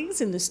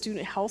colleagues in the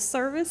Student Health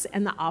Service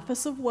and the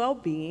Office of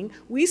Wellbeing,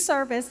 we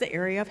serve as the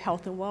area of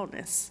health and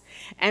wellness.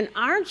 And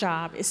our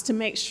job is to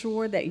make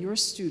sure that your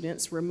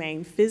students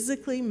remain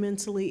physically,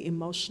 mentally,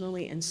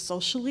 emotionally, and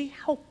socially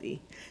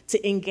healthy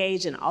to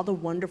engage in all the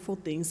wonderful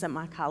things that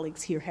my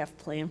colleagues here have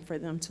planned for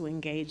them to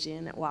engage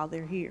in while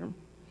they're here.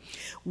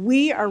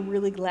 We are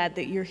really glad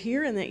that you're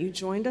here and that you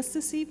joined us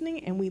this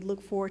evening, and we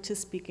look forward to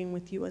speaking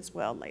with you as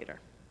well later.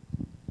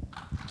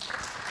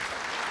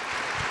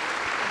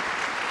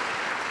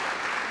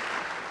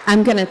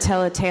 I'm going to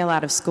tell a tale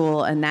out of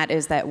school, and that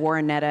is that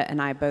Warrenetta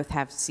and I both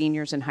have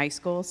seniors in high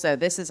school, so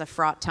this is a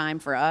fraught time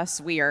for us.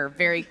 We are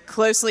very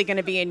closely going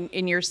to be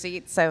in your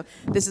seats, so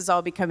this is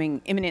all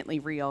becoming imminently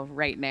real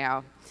right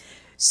now.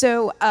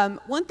 So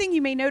one thing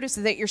you may notice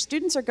is that your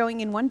students are going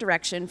in one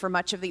direction for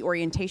much of the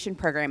orientation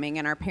programming,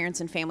 and our parents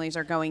and families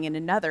are going in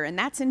another, and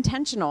that's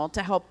intentional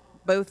to help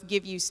both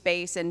give you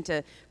space and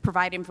to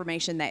provide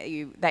information that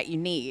you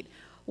need.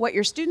 What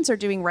your students are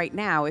doing right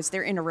now is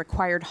they're in a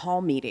required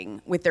hall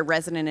meeting with their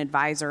resident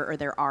advisor or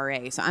their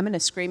RA. So I'm going to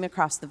scream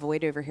across the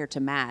void over here to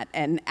Matt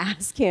and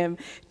ask him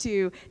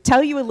to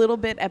tell you a little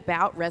bit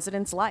about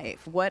residents'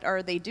 life. What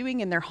are they doing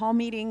in their hall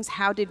meetings?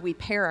 How did we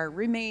pair our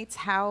roommates?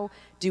 How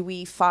do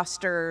we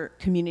foster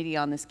community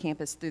on this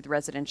campus through the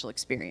residential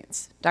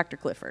experience? Dr.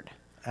 Clifford.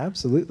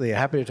 Absolutely,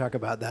 happy to talk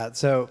about that.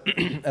 So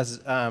as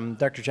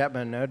Dr.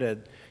 Chapman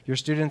noted, your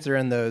students are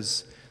in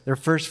their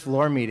first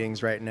floor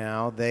meetings right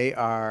now.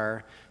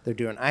 They're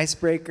doing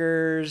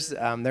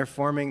icebreakers. They're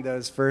forming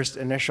those first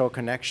initial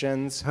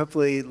connections.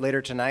 Hopefully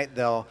later tonight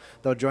they'll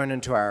join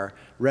into our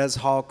res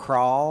hall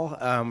crawl,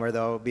 where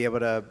they'll be able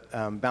to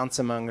bounce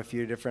among a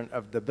few different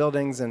of the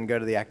buildings and go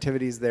to the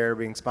activities that are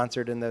being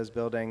sponsored in those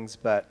buildings.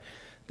 But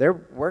they're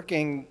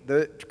working,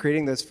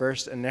 creating those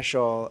first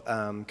initial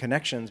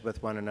connections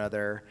with one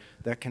another,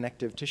 the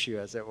connective tissue,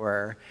 as it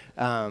were,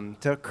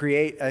 to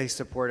create a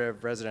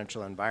supportive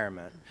residential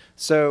environment.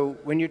 So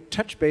when you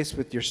touch base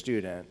with your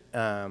student,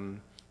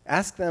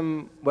 ask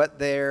them what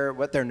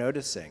they're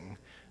noticing.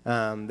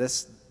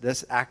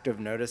 This act of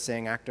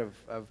noticing, act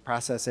of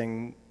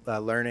processing,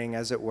 learning,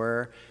 as it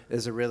were,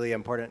 is a really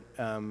important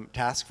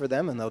task for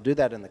them, and they'll do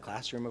that in the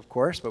classroom, of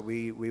course, but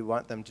we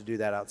want them to do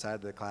that outside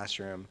of the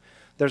classroom.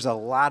 There's a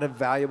lot of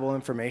valuable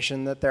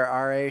information that their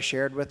RA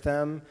shared with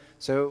them,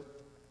 so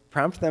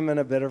prompt them in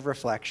a bit of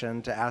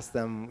reflection to ask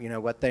them,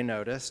 what they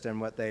noticed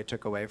and what they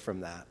took away from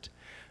that.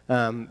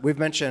 I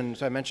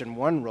mentioned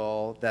one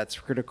role that's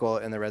critical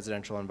in the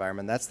residential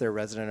environment. That's their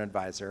resident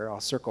advisor. I'll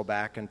circle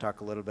back and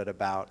talk a little bit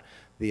about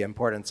the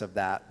importance of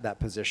that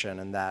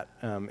position and that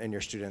in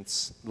your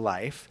student's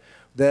life.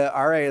 The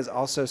RA is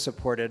also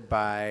supported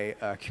by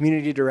a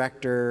community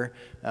director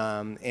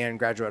and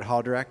graduate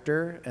hall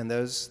director, and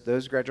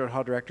those graduate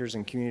hall directors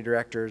and community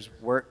directors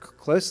work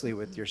closely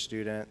with your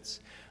students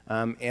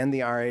and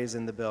the RAs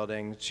in the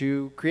building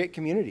to create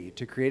community,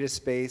 to create a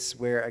space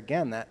where,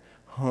 again, that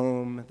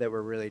home that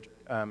we're really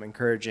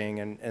encouraging,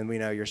 and we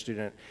know your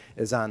student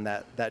is on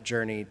that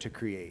journey to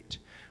create.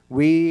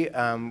 We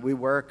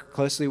work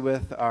closely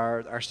with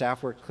our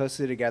staff, work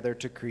closely together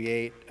to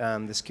create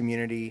this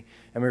community,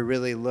 and we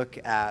really look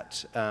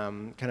at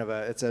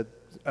it's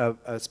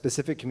a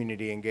specific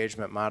community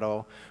engagement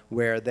model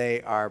where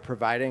they are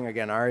providing,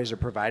 again, RAs are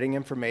providing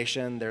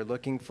information, they're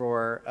looking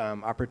for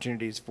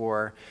opportunities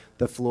for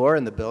the floor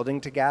and the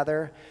building to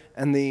gather,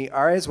 and the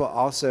RAs will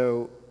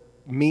also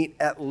meet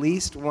at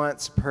least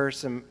once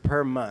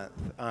per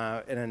month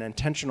in an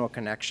intentional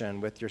connection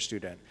with your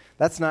student.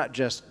 That's not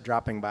just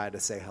dropping by to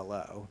say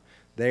hello.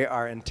 They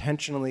are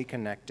intentionally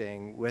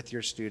connecting with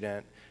your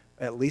student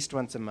at least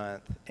once a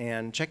month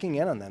and checking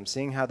in on them,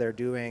 seeing how they're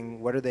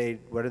doing, what are they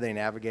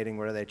navigating,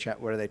 what are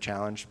they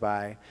challenged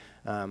by.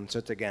 So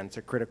it's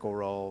a critical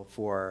role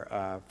for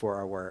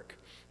our work.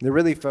 They're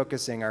really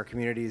focusing, our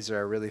communities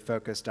are really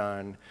focused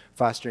on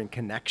fostering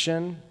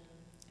connection,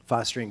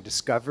 fostering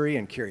discovery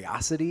and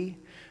curiosity,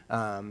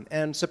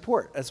 and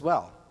support as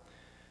well.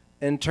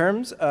 In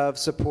terms of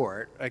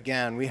support,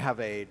 again, we have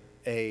a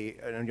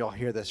and you'll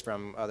hear this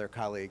from other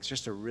colleagues,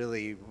 just a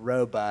really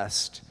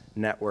robust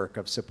network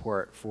of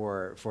support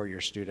for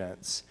your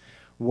students.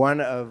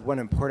 One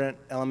important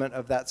element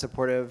of that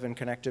supportive and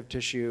connective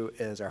tissue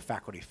is our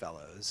faculty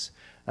fellows.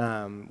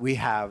 We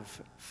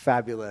have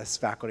fabulous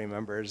faculty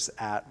members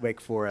at Wake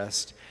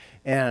Forest,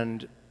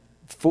 and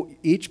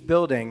each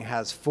building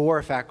has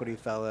 4 faculty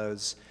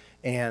fellows,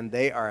 and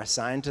they are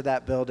assigned to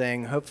that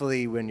building.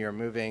 Hopefully, when you're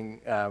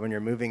moving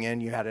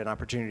in, you had an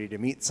opportunity to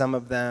meet some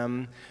of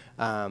them,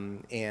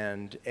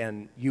 and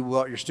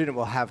your student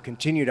will have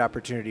continued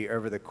opportunity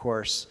over the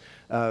course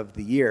of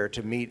the year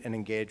to meet and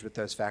engage with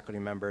those faculty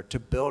members, to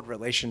build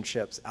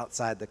relationships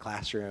outside the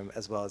classroom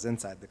as well as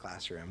inside the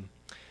classroom.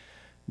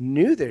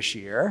 New this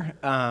year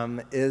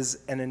is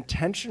an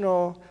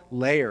intentional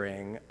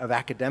layering of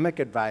academic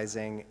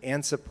advising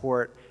and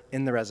support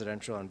in the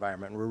residential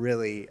environment. We're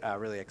really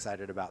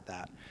excited about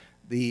that.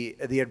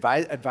 The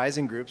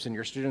advising groups, and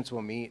your students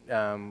will meet,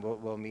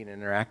 will meet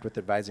and interact with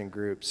advising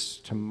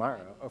groups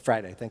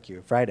Friday, thank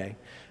you, Friday.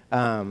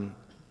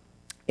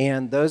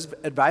 And those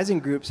advising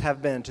groups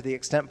have been, to the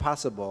extent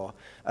possible,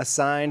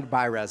 assigned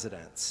by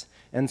residents.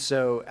 And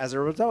so as a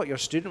result, your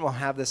student will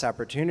have this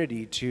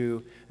opportunity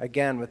to,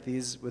 again, with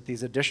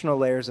these additional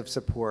layers of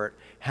support,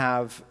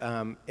 have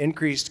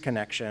increased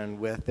connection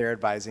with their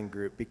advising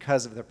group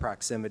because of the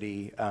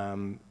proximity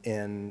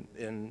in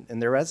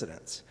their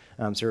residence.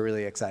 So we're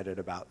really excited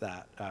about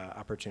that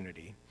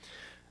opportunity.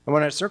 I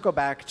want to circle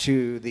back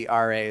to the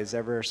RAs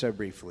ever so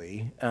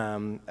briefly.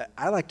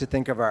 I like to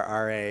think of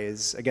our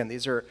RAs, again,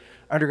 these are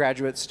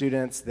undergraduate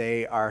students.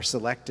 They are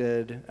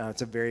selected.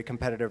 It's a very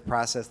competitive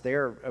process. They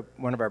are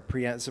one of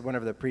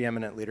the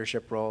preeminent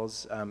leadership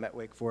roles at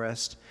Wake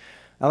Forest.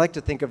 I like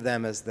to think of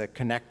them as the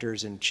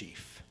connectors in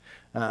chief.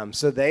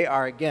 So they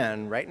are,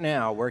 again, right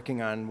now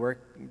working on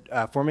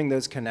forming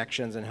those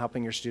connections and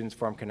helping your students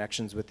form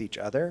connections with each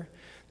other.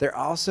 They're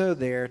also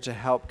there to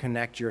help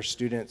connect your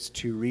students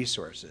to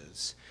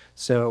resources.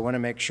 So I want to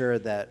make sure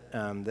that,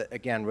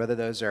 again, whether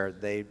those are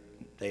they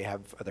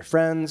have other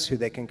friends who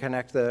they can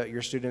connect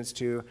your students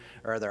to,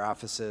 or other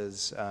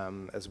offices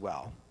as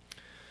well.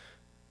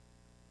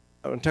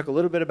 I want to talk a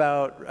little bit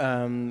about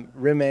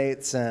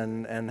roommates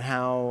and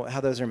how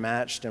those are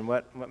matched and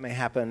what may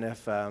happen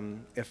if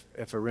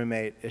a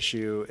roommate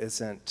issue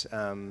isn't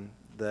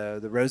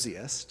the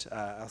rosiest,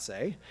 I'll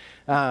say.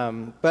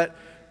 But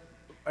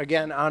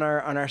again, on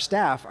our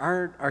staff,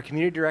 our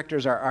community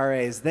directors, our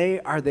RAs, they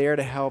are there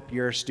to help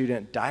your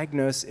student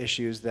diagnose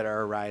issues that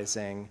are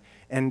arising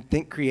and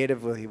think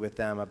creatively with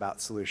them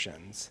about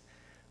solutions.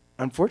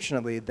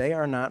 Unfortunately, they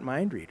are not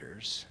mind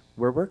readers.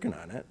 We're working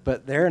on it,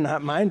 but they're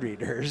not mind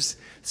readers.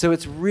 So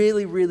it's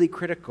really, really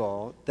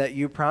critical that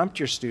you prompt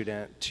your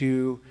student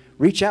to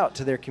reach out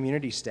to their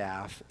community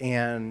staff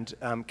and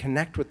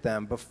connect with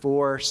them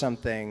before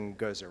something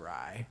goes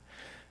awry.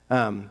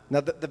 Now,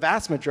 the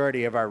vast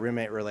majority of our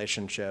roommate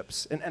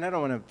relationships, and I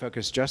don't want to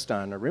focus just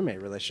on a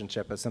roommate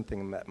relationship as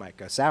something that might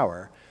go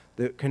sour,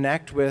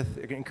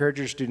 encourage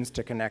your students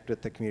to connect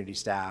with the community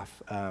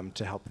staff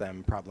to help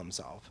them problem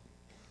solve.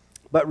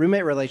 But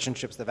roommate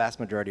relationships, the vast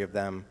majority of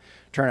them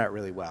turn out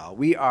really well.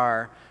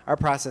 Our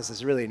process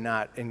is really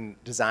not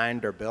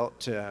designed or built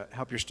to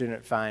help your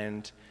student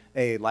find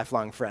a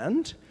lifelong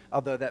friend,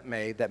 although that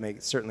may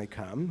certainly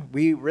come.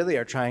 We really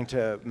are trying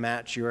to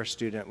match your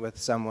student with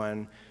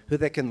someone who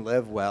they can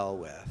live well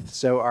with.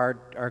 So our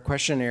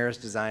questionnaire is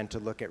designed to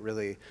look at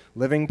really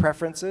living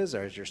preferences.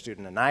 Is your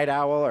student a night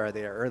owl, or are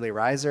they an early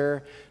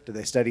riser? Do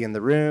they study in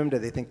the room? Do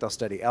they think they'll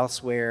study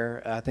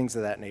elsewhere? Things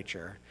of that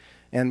nature.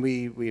 And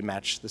we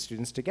match the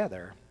students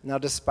together. Now,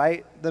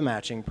 despite the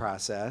matching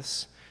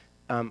process,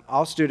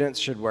 all students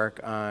should work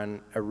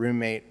on a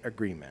roommate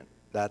agreement.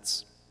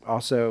 That's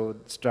also,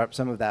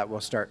 some of that will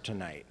start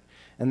tonight.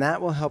 And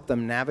that will help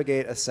them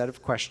navigate a set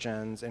of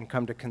questions and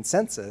come to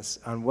consensus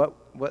on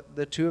what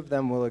the two of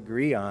them will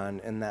agree on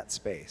in that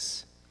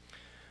space.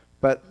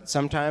 But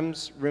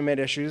sometimes roommate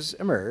issues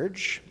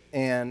emerge.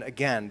 And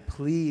again,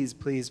 please,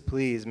 please,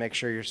 please make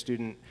sure your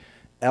student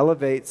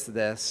elevates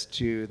this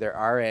to their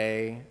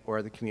RA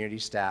or the community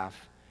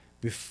staff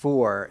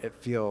before it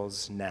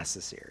feels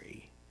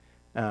necessary.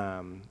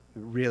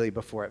 Really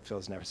before it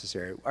feels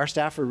necessary. Our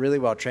staff are really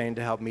well trained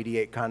to help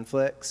mediate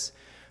conflicts,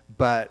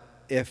 but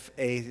if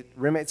a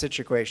roommate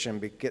situation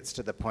gets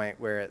to the point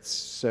where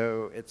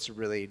it's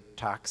really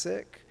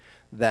toxic,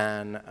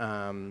 then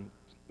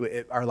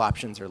our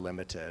options are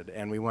limited,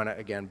 and we want to,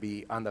 again,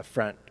 be on the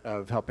front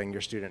of helping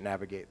your student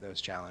navigate those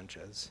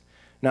challenges.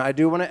 Now, I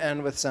do want to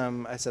end with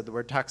I said the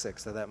word toxic,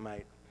 so that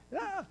might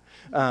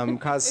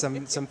cause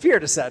some fear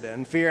to set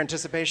in, fear,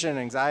 anticipation,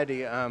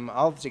 anxiety,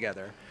 all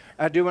together.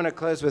 I do want to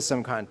close with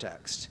some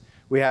context.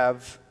 We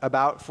have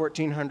about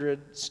 1,400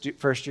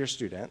 first-year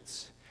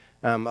students,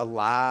 a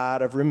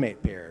lot of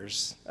roommate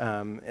pairs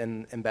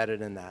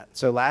embedded in that.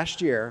 So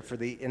last year, for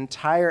the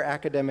entire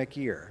academic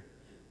year,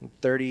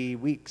 30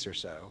 weeks or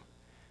so,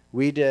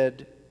 we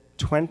did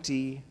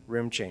 20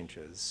 room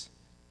changes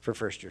for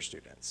first-year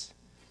students.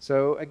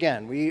 So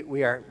again, we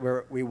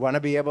want to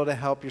be able to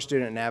help your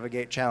student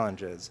navigate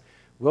challenges.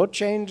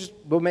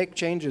 We'll make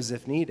changes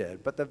if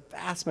needed, but the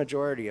vast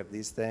majority of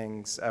these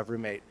things, of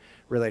roommate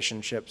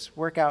relationships,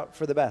 work out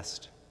for the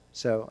best.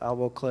 So I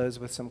will close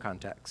with some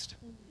context.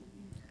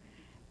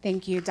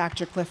 Thank you,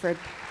 Dr. Clifford.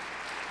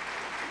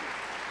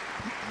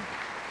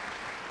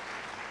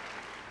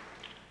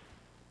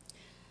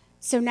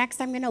 So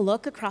next, I'm going to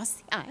look across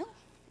the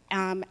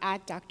aisle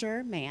at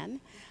Dr.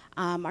 Mann.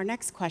 Our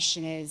next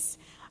question is,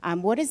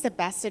 what is the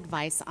best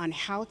advice on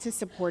how to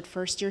support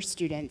first-year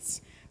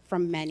students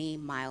from many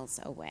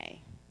miles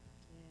away?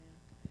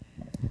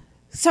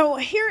 So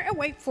here at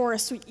Wake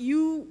Forest,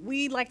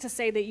 we like to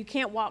say that you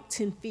can't walk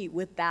 10 feet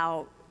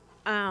without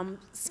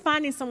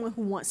finding someone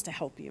who wants to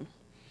help you.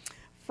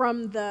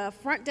 From the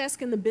front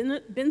desk in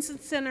the Benson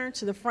Center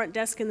to the front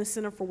desk in the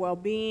Center for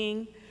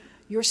Wellbeing,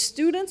 your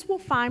students will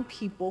find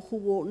people who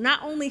will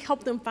not only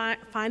help them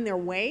find their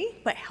way,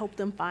 but help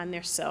them find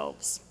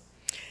themselves.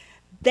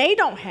 They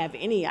don't have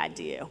any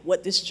idea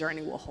what this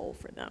journey will hold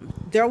for them.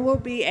 There will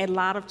be a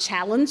lot of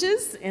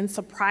challenges and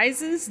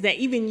surprises that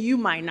even you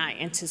might not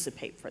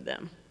anticipate for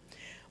them.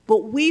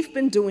 But we've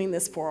been doing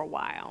this for a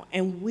while,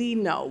 and we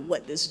know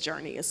what this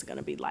journey is going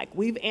to be like.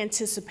 We've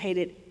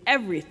anticipated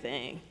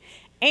everything.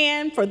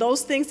 And for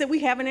those things that we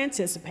haven't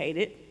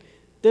anticipated,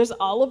 there's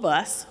all of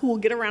us who will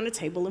get around the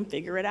table and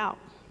figure it out.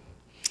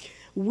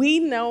 We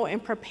know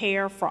and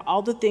prepare for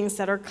all the things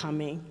that are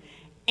coming.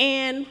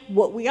 And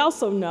what we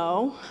also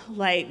know,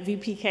 like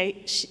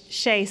VP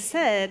Shea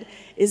said,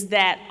 is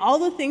that all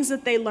the things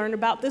that they learned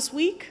about this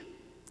week,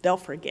 they'll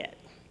forget.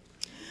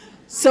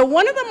 So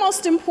one of the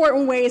most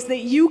important ways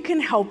that you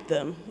can help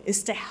them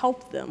is to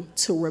help them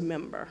to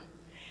remember.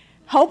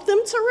 Help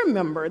them to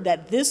remember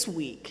that this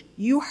week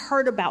you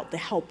heard about the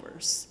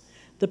helpers,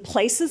 the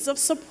places of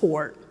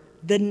support,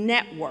 the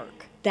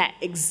network that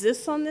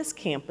exists on this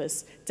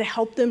campus to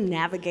help them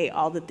navigate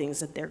all the things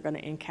that they're going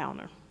to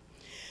encounter.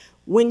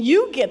 When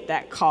you get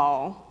that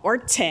call or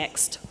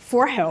text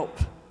for help,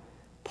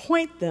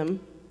 point them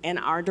in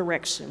our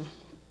direction.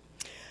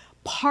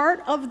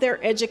 Part of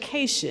their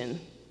education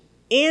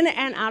in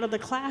and out of the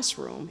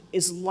classroom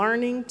is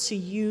learning to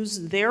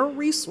use their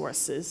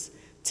resources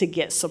to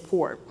get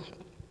support.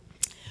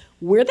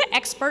 We're the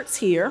experts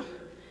here,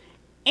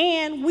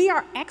 and we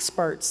are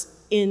experts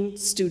in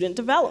student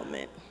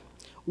development.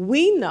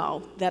 We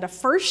know that a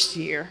first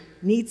year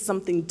needs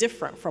something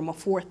different from a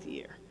fourth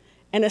year.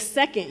 And a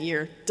second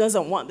year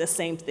doesn't want the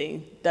same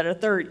thing that a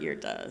third year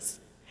does.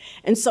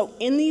 And so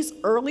in these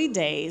early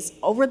days,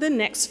 over the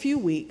next few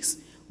weeks,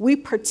 we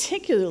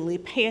particularly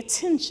pay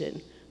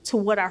attention to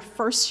what our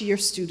first year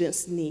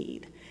students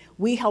need.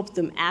 We help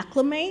them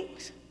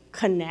acclimate,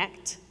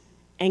 connect,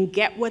 and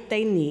get what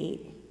they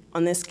need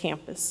on this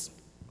campus.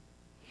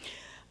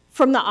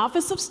 From the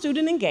Office of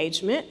Student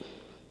Engagement,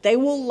 they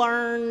will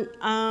learn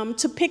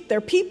to pick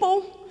their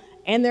people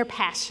and their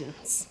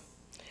passions.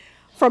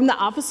 From the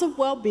Office of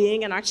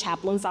Wellbeing in our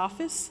chaplain's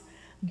office,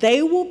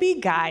 they will be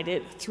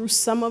guided through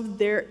some of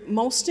their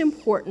most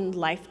important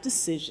life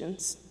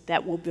decisions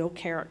that will build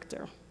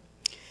character.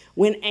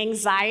 When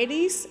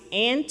anxieties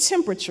and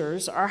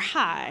temperatures are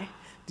high,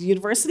 the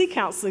University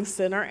Counseling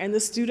Center and the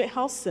Student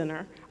Health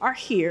Center are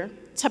here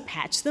to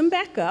patch them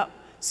back up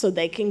so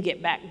they can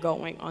get back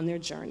going on their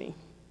journey.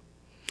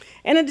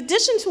 And in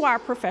addition to our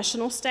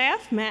professional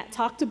staff, Matt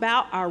talked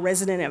about our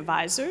resident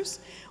advisors.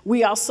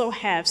 We also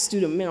have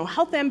student mental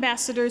health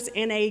ambassadors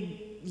and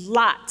a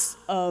lot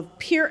of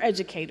peer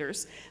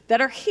educators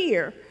that are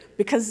here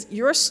because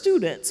your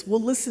students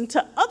will listen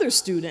to other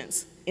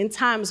students in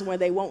times where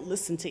they won't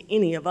listen to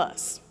any of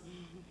us.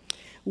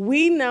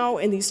 We know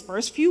in these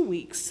first few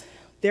weeks,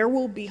 there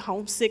will be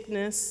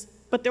homesickness,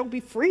 but there will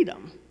be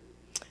freedom.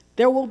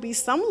 There will be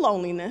some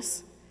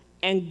loneliness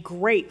and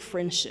great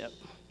friendship.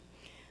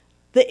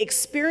 The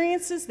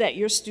experiences that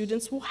your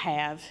students will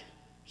have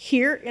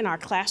here in our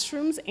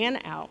classrooms and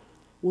out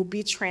will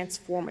be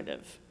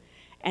transformative.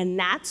 And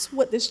that's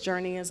what this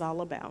journey is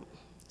all about.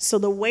 So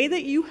the way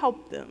that you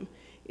help them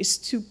is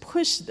to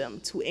push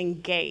them to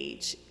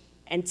engage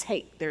and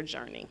take their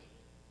journey.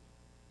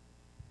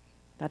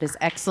 That is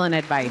excellent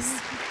advice.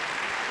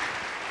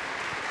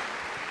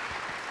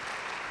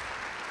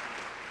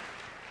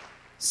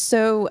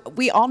 So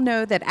we all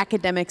know that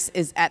academics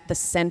is at the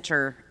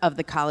center of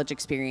the college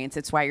experience.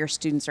 It's why your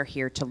students are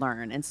here to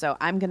learn. And so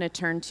I'm going to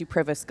turn to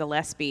Provost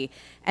Gillespie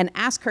and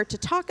ask her to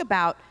talk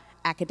about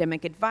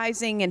academic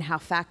advising and how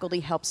faculty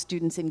helps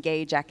students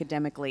engage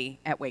academically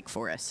at Wake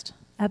Forest.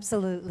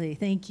 Absolutely.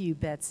 Thank you,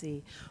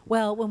 Betsy.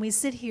 Well, when we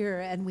sit here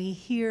and we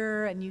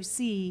hear and you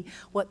see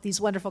what these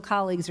wonderful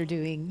colleagues are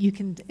doing, you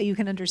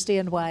can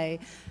understand why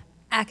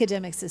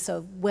academics is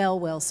so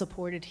well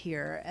supported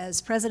here. As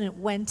President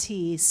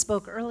Wente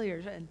spoke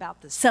earlier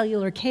about the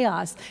cellular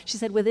chaos, she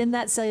said within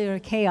that cellular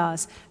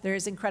chaos, there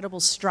is incredible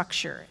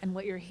structure. And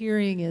what you're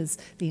hearing is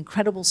the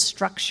incredible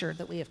structure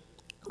that we have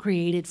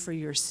created for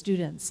your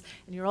students.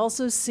 And you're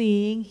also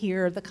seeing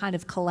here the kind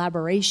of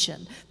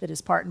collaboration that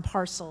is part and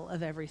parcel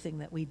of everything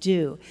that we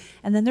do.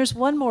 And then there's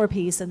one more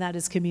piece, and that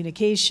is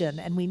communication.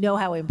 And we know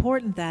how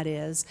important that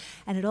is.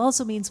 And it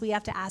also means we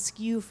have to ask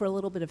you for a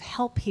little bit of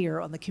help here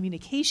on the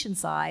communication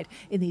side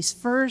in these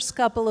first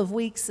couple of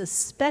weeks,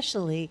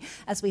 especially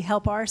as we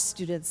help our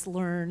students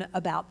learn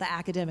about the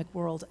academic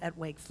world at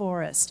Wake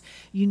Forest.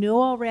 You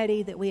know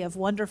already that we have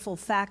wonderful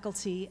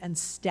faculty and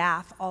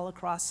staff all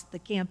across the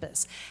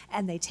campus,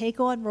 and they take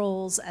on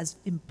roles as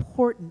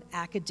important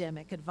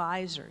academic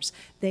advisors.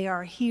 They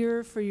are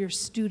here for your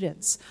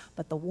students.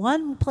 But the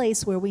one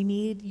place where we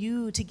need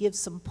you to give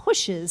some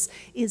pushes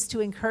is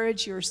to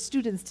encourage your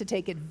students to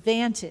take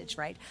advantage,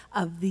 right,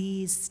 of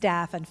these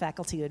staff and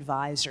faculty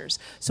advisors.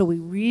 So we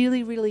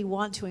really, really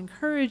want to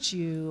encourage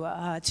you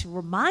to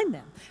remind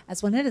them,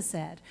 as Warrenetta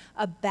said,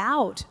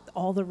 about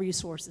all the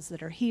resources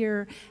that are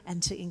here,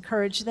 and to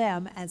encourage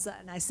them, and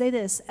I say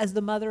this as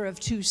the mother of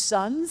 2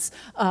 sons,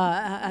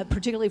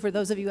 particularly for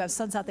those of you who have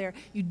sons out there,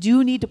 you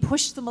do need to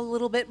push them a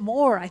little bit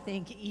more, I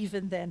think,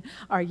 even than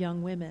our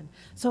young women.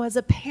 So as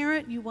a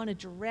parent, you want to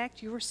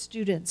direct your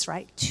students,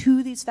 right,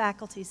 to these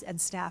faculties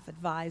and staff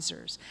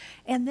advisors.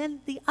 And then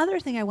the other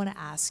thing I want to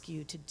ask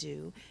you to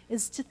do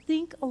is to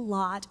think a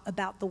lot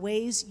about the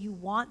ways you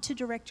want to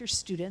direct your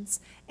students,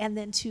 and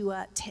then to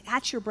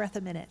catch your breath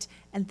a minute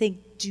and think,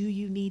 do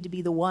you need to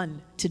be the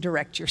one to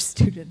direct your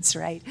students,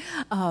 right?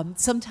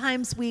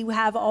 Sometimes we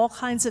have all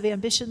kinds of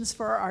ambitions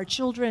for our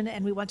children,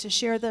 and we want to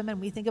share them, and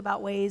we think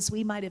about ways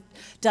we might have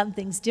done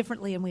things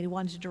differently, and we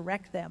want to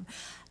direct them.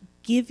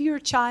 Give your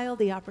child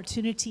the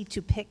opportunity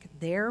to pick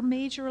their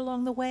major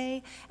along the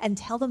way, and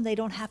tell them they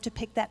don't have to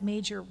pick that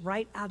major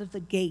right out of the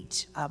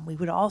gate. We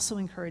would also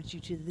encourage you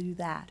to do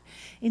that.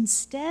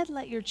 Instead,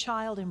 let your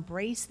child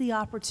embrace the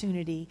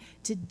opportunity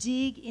to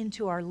dig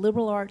into our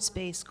liberal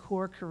arts-based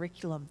core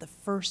curriculum the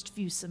first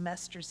few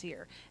semesters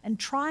here, and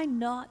try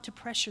not to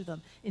pressure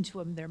them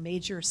into their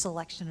major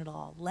selection at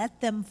all.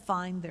 Let them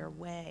find their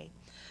way.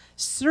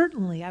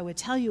 Certainly, I would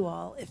tell you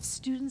all, if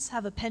students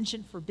have a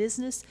penchant for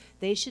business,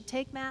 they should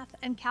take math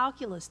and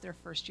calculus their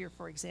first year,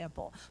 for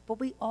example.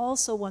 But we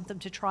also want them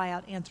to try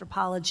out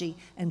anthropology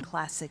and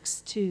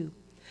classics too.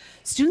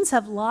 Students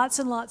have lots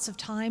and lots of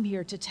time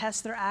here to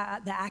test the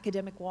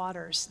academic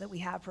waters that we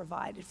have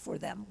provided for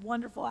them,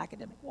 wonderful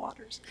academic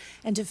waters,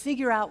 and to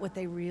figure out what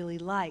they really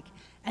like.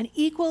 And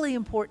equally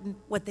important,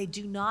 what they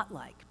do not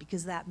like,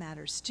 because that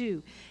matters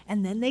too.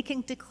 And then they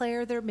can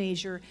declare their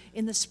major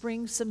in the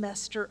spring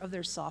semester of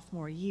their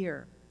sophomore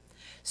year.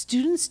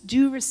 Students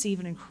do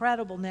receive an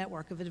incredible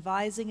network of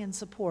advising and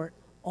support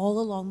all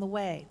along the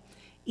way.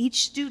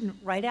 Each student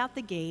right out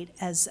the gate,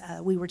 as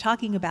we were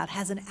talking about,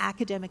 has an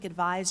academic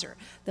advisor.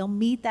 They'll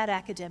meet that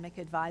academic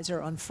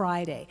advisor on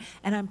Friday.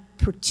 And I'm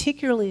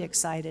particularly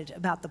excited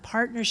about the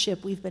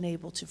partnership we've been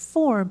able to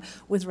form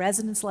with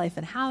Residence Life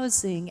and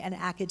Housing and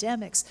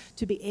academics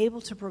to be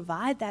able to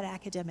provide that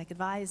academic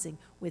advising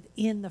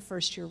within the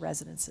first year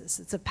residences.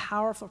 It's a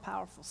powerful,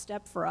 powerful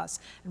step for us,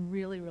 and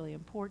really, really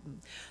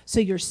important. So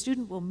your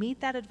student will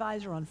meet that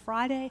advisor on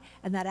Friday,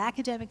 and that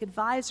academic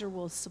advisor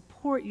will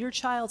support your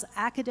child's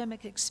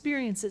academic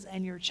experiences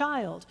and your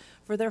child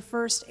for their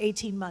first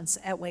 18 months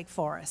at Wake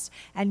Forest,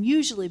 and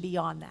usually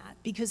beyond that,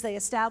 because they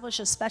establish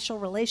a special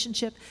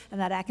relationship,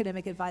 and that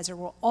academic advisor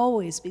will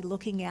always be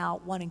looking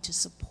out, wanting to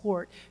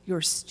support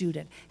your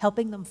student,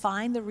 helping them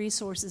find the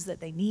resources that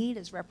they need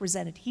as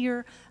represented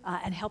here,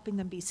 and helping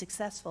them be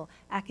successful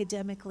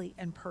academically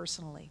and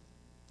personally.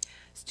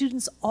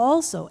 Students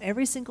also,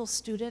 every single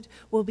student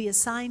will be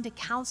assigned a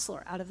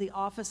counselor out of the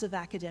Office of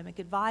Academic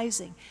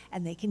Advising,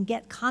 and they can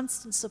get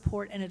constant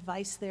support and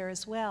advice there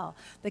as well.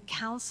 The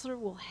counselor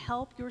will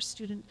help your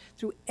student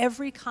through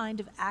every kind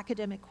of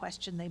academic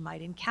question they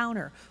might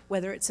encounter,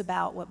 whether it's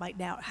about what might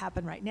now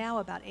happen right now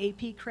about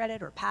AP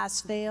credit or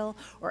pass-fail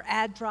or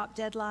add-drop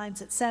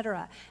deadlines,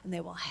 etc. And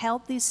they will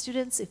help these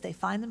students if they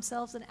find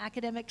themselves in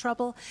academic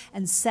trouble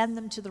and send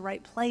them to the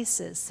right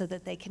places so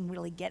that they can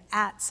really get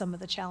at some of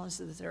the challenges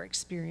that they're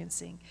experiencing.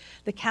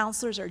 The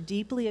counselors are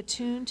deeply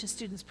attuned to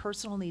students'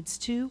 personal needs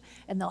too,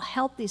 and they'll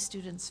help these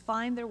students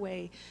find their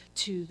way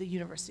to the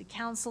University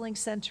Counseling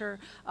Center,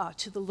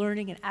 to the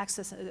Learning and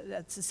Access,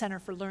 that's the Center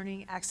for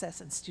Learning, Access,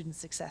 and Student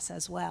Success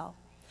as well.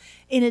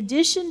 In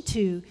addition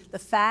to the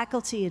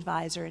faculty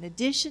advisor, in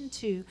addition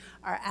to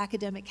our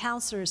academic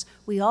counselors,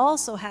 we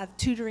also have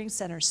tutoring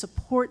centers,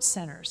 support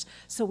centers.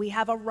 So we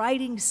have a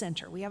writing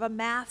center, we have a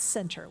math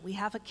center, we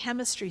have a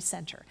chemistry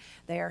center.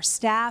 They are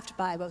staffed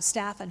by both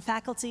staff and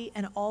faculty,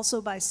 and also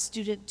by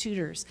student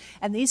tutors.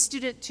 And these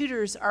student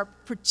tutors are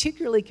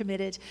particularly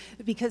committed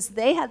because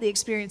they had the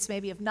experience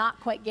maybe of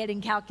not quite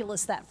getting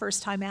calculus that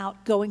first time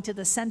out, going to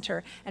the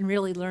center and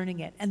really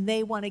learning it. And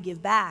they want to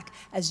give back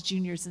as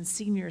juniors and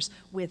seniors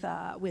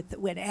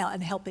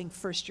and helping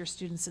first-year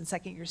students and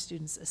second-year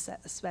students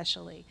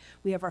especially.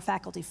 We have our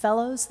faculty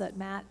fellows that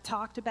Matt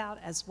talked about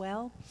as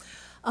well.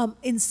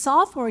 In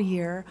sophomore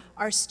year,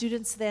 our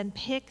students then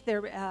pick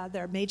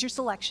their major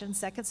selection,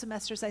 second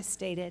semester as I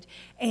stated,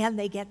 and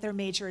they get their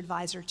major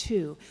advisor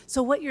too.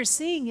 So what you're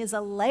seeing is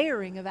a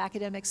layering of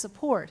academic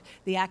support.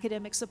 The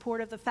academic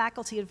support of the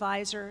faculty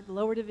advisor, the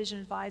lower division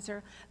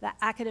advisor, the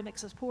academic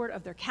support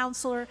of their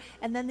counselor,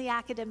 and then the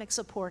academic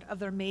support of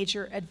their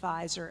major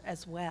advisor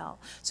as well.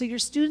 So your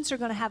students are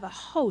going to have a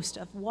host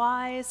of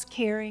wise,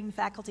 caring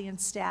faculty and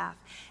staff.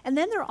 And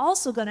then they're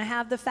also going to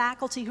have the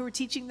faculty who are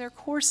teaching their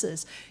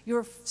courses.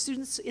 Your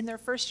students in their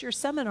first year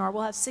seminar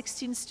will have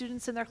 16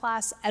 students in their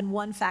class and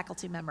 1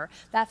 faculty member.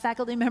 That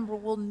faculty member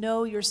will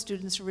know your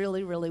students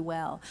really, really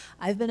well.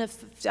 I've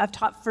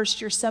taught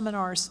first year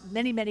seminars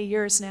many, many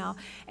years now,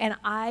 and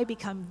I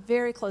become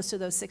very close to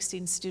those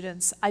 16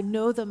 students. I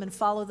know them and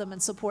follow them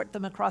and support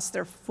them across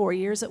their 4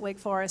 years at Wake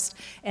Forest.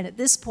 And at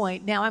this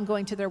point, now I'm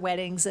going to their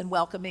weddings and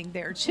welcoming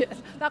their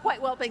not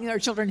quite welcoming their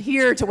children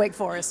here to Wake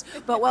Forest,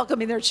 but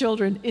welcoming their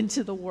children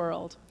into the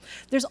world.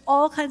 There's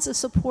all kinds of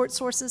support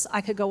sources.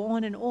 I could go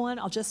on and on.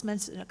 I'll just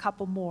mention a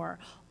couple more.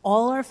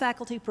 All our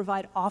faculty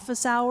provide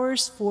office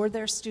hours for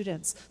their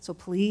students. So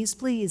please,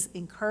 please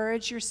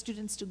encourage your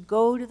students to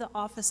go to the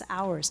office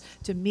hours,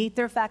 to meet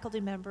their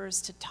faculty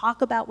members, to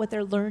talk about what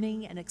they're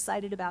learning and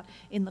excited about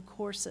in the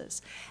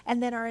courses.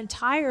 And then our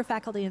entire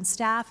faculty and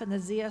staff in the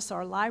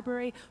ZSR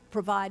library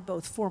provide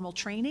both formal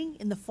training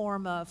in the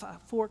form of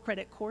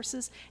 4-credit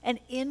courses and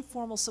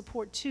informal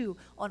support too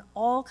on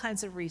all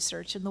kinds of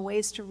research and the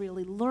ways to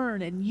really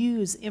learn and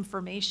use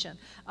information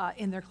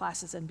in their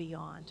classes and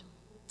beyond.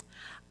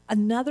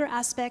 Another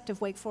aspect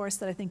of Wake Forest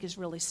that I think is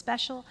really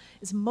special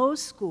is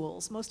most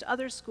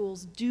other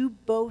schools do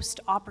boast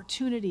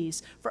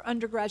opportunities for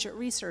undergraduate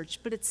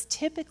research, but it's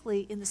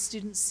typically in the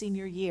student's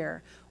senior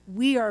year.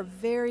 We are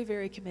very,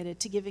 very committed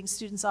to giving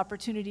students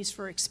opportunities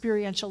for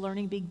experiential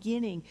learning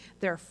beginning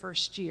their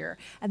first year.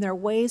 And there are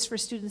ways for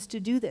students to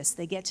do this.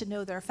 They get to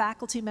know their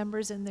faculty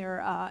members in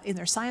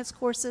their science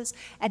courses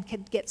and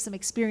can get some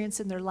experience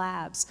in their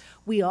labs.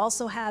 We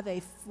also have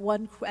a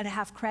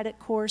 1.5 credit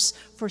course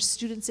for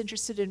students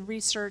interested in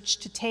research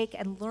to take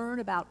and learn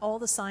about all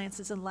the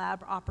sciences and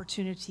lab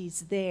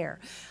opportunities there.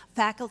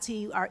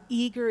 Faculty are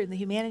eager in the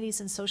humanities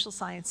and social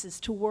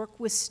sciences to work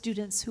with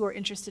students who are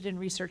interested in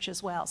research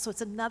as well. So it's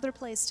another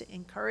place to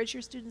encourage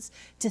your students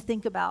to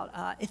think about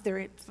if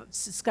they're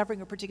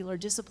discovering a particular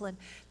discipline,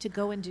 to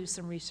go and do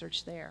some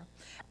research there.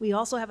 We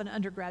also have an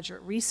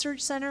undergraduate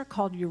research center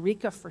called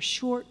Eureka for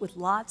short, with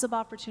lots of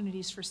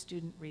opportunities for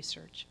student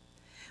research.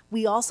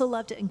 We also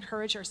love to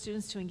encourage our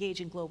students to engage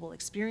in global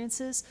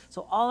experiences,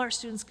 so all our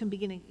students can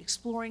begin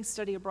exploring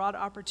study abroad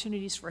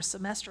opportunities for a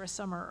semester, a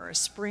summer, or a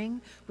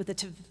spring with a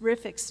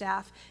terrific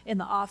staff in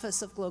the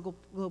Office of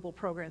Global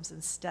Programs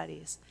and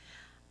Studies.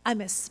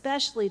 I'm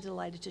especially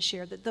delighted to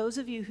share that those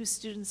of you whose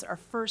students are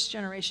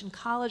first-generation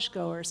college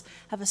goers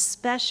have a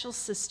special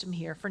system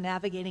here for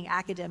navigating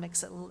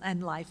academics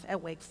and life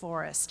at Wake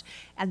Forest.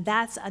 And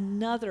that's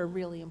another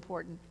really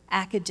important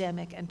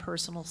academic and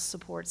personal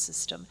support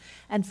system.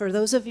 And for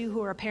those of you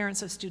who are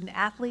parents of student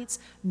athletes,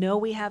 know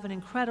we have an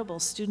incredible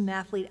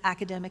student-athlete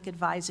academic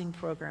advising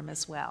program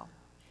as well.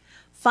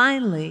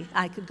 Finally,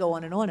 I could go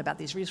on and on about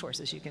these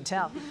resources, you can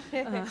tell.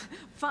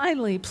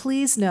 Finally,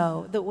 please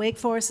know that Wake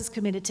Forest is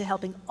committed to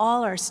helping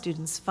all our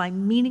students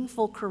find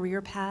meaningful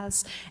career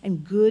paths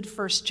and good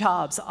first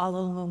jobs all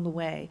along the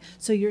way.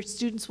 So your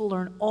students will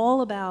learn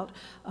all about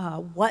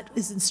what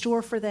is in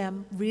store for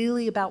them,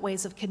 really about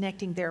ways of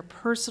connecting their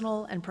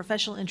personal and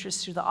professional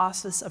interests through the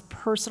Office of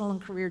Personal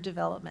and Career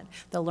Development.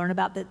 They'll learn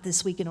about that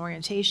this week in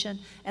orientation,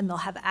 and they'll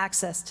have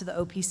access to the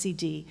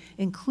OPCD,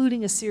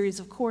 including a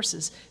series of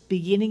courses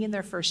beginning in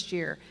their first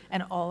year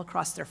and all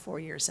across their 4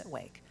 years at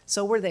Wake.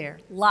 So we're there,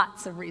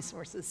 lots of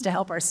resources to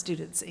help our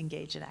students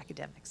engage in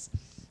academics.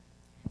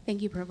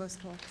 Thank you, Provost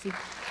Gillespie.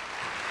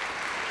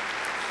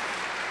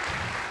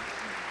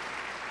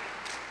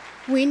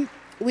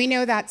 We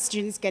know that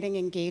students getting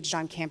engaged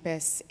on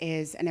campus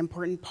is an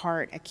important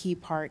part, a key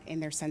part in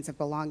their sense of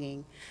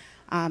belonging.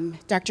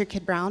 Dr.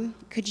 Kidd Brown,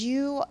 could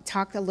you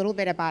talk a little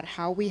bit about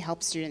how we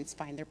help students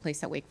find their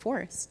place at Wake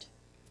Forest?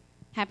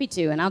 Happy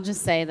to, and I'll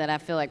just say that I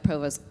feel like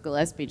Provost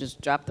Gillespie just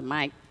dropped the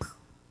mic.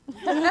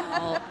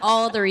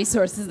 all the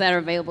resources that are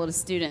available to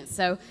students.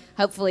 So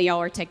hopefully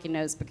y'all are taking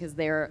notes because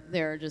there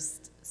are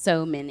just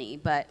so many.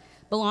 But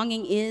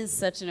belonging is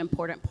such an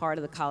important part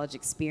of the college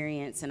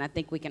experience, and I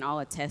think we can all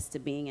attest to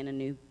being in a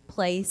new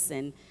place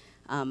and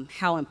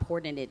how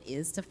important it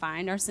is to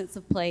find our sense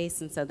of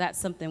place. And so that's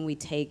something we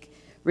take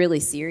really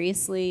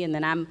seriously. And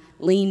then I'm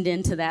leaned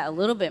into that a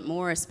little bit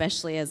more,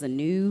 especially as a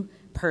new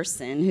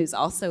person who's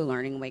also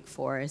learning Wake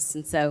Forest.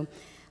 And so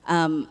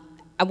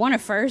I want to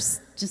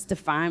first just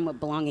define what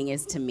belonging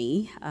is to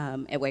me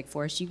at Wake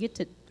Forest.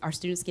 Our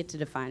students get to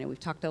define it. We've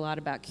talked a lot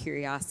about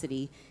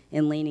curiosity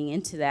and leaning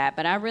into that,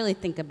 but I really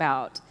think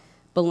about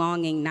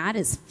belonging not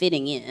as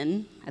fitting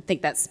in. I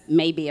think that's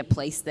maybe a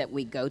place that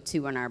we go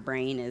to in our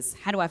brain is,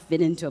 how do I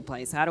fit into a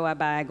place? How do I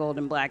buy gold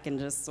and black and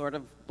just sort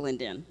of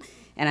blend in?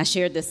 And I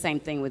shared the same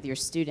thing with your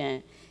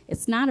student.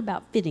 it's not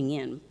about fitting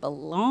in.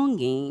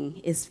 Belonging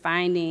is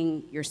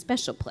finding your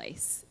special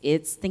place.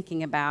 It's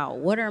thinking about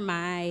what are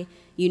my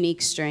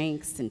unique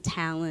strengths and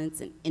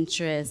talents and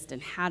interests,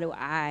 and how do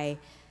I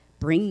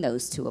bring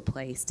those to a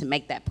place to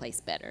make that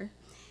place better.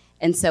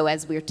 And so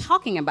as we're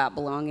talking about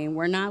belonging,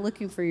 we're not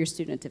looking for your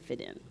student to fit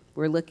in.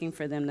 We're looking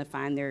for them to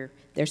find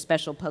their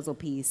special puzzle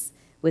piece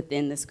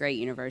within this great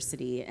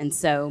university. And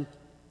so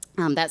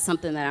that's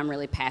something that I'm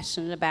really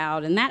passionate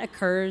about, and that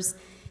occurs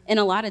in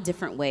a lot of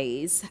different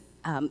ways.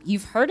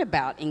 You've heard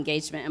about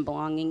engagement and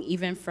belonging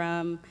even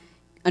from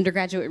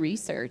undergraduate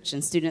research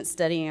and students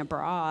studying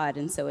abroad,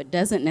 and so it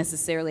doesn't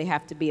necessarily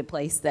have to be a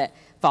place that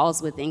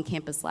falls within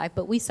campus life,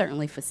 but we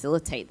certainly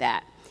facilitate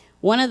that.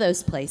 One of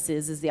those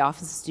places is the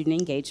Office of Student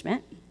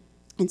Engagement,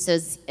 and so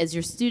as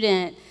your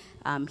student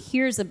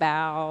hears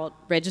about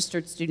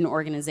registered student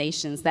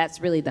organizations, that's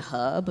really the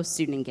hub of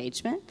student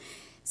engagement.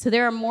 So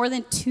there are more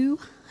than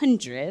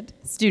 200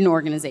 student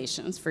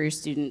organizations for your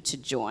student to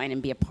join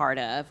and be a part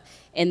of,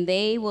 and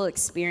they will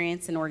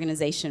experience an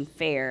organization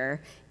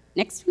fair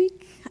next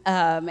week.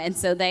 And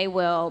so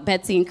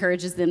Betsy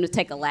encourages them to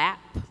take a lap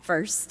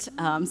first.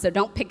 So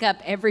don't pick up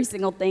every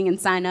single thing and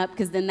sign up,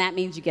 because then that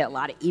means you get a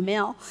lot of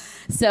email.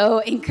 So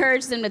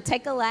encourage them to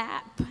take a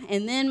lap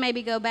and then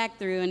maybe go back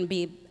through and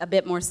be a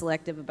bit more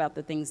selective about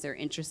the things they're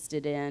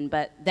interested in.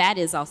 But that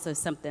is also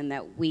something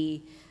that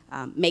we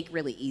make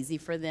really easy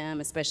for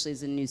them, especially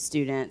as a new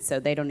student, so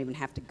they don't even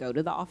have to go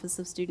to the Office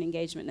of Student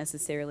Engagement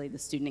necessarily.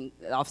 The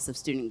Office of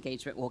Student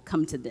Engagement will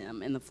come to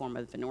them in the form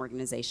of an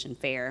organization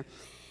fair.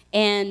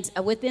 And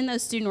within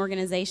those student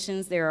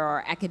organizations, there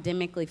are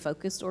academically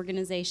focused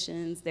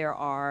organizations, there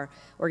are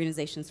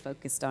organizations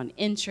focused on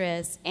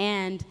interests,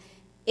 and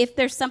if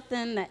there's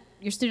something that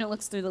your student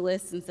looks through the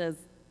list and says,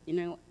 you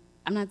know,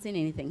 I'm not seeing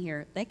anything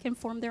here, they can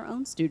form their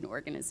own student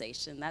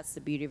organization. That's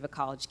the beauty of a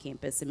college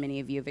campus, and many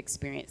of you have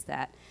experienced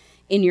that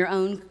in your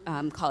own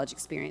college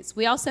experience.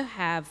 We also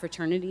have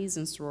fraternities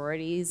and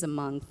sororities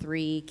among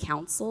 3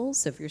 councils,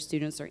 so if your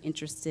students are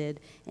interested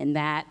in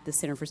that, the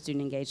Center for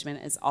Student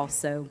Engagement is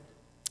also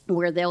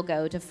where they'll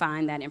go to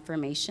find that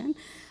information.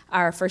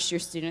 Our first-year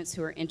students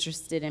who are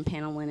interested in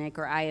Panhellenic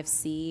or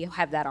IFC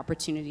have that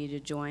opportunity to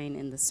join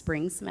in the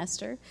spring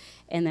semester.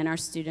 And then our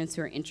students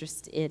who are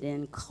interested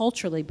in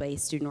culturally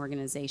based student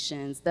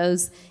organizations,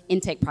 those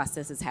intake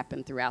processes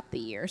happen throughout the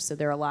year. So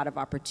there are a lot of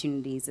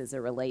opportunities as it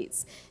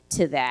relates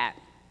to that.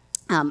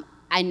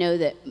 I know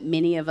that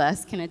many of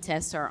us can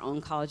attest to our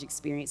own college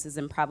experiences,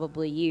 and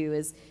probably you,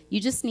 is you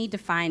just need to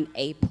find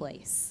a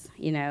place.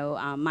 You know,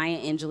 Maya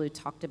Angelou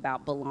talked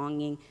about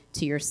belonging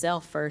to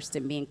yourself first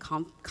and being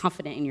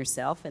confident in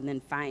yourself, and then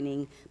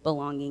finding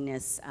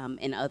belongingness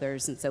in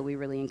others, and so we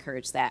really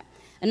encourage that.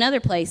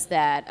 Another place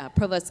that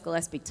Provost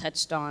Gillespie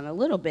touched on a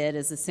little bit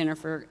is the Center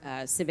for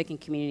Civic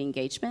and Community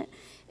Engagement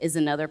is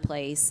another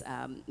place.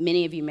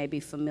 Many of you may be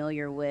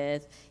familiar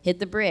with Hit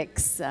the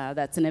Bricks.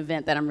 That's an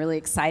event that I'm really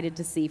excited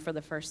to see for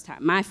the first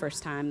time, my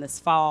first time this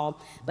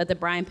fall. But the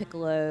Brian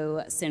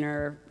Piccolo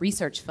Center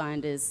Research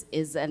Fund is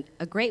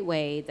a great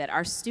way that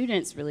our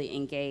students really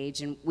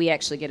engage, and we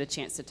actually get a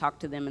chance to talk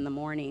to them in the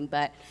morning.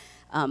 But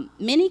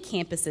many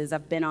campuses,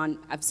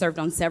 I've served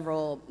on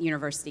several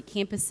university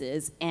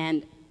campuses,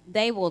 and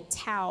they will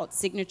tout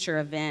signature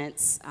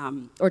events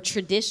or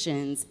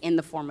traditions in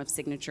the form of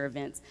signature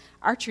events.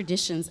 Our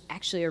traditions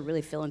actually are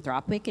really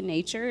philanthropic in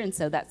nature, and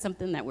so that's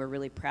something that we're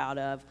really proud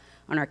of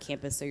on our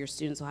campus, so your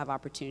students will have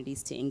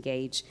opportunities to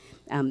engage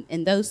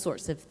in those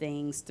sorts of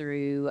things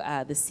through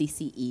the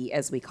CCE,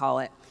 as we call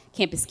it.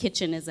 Campus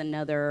Kitchen is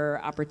another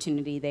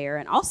opportunity there,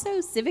 and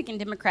also civic and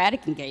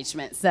democratic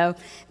engagement. So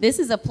this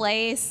is a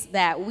place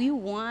that we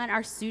want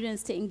our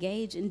students to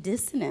engage in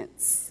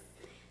dissonance.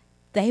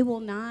 They will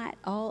not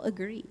all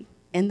agree,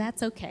 and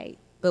that's okay.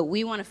 But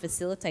we want to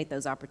facilitate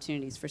those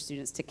opportunities for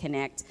students to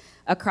connect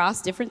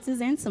across differences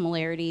and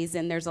similarities,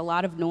 and there's a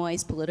lot of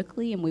noise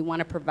politically, and we want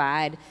to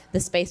provide the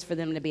space for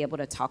them to be able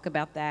to talk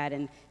about that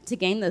and to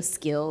gain those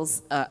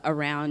skills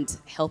around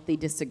healthy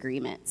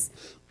disagreements.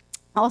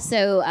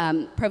 Also,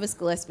 Provost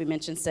Gillespie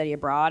mentioned study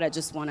abroad. I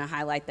just want to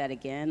highlight that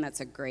again. That's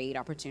a great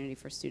opportunity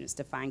for students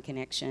to find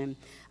connection,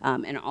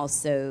 and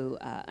also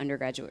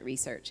undergraduate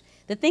research.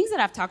 The things that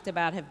I've talked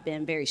about have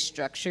been very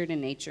structured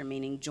in nature,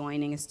 meaning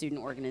joining a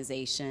student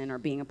organization or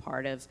being a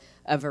part of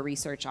a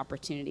research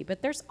opportunity.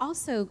 But there's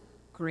also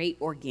great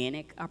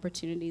organic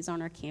opportunities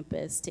on our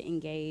campus to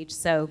engage.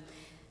 So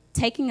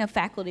taking a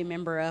faculty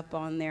member up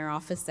on their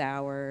office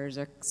hours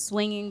or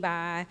swinging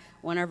by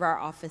one of our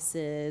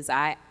offices.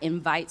 I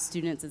invite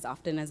students as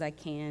often as I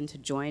can to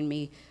join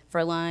me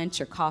for lunch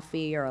or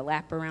coffee or a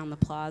lap around the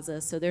plaza.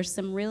 So there's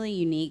some really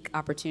unique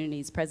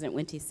opportunities. President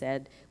Wente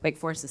said Wake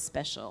Forest is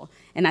special.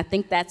 And I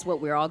think that's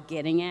what we're all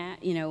getting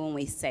at, you know, when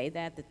we say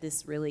that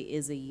this really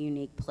is a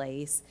unique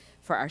place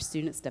for our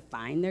students to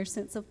find their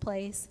sense of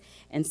place.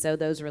 And so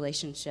those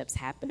relationships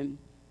happen.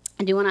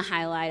 I do want to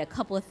highlight a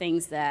couple of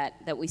things that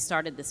we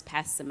started this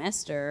past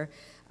semester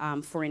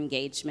for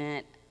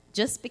engagement,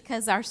 just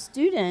because our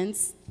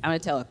students, I'm going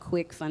to tell a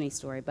quick funny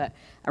story, but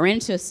I ran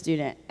into a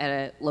student at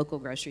a local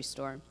grocery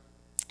store,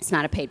 It's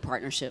not a paid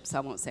partnership, so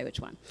I won't say which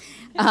one.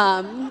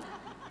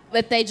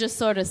 But they just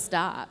sort of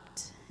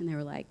stopped, and they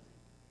were like,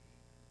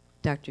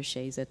 Dr.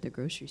 Shea's at the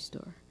grocery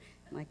store.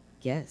 I'm like,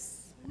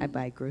 yes, I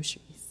buy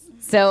groceries.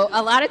 So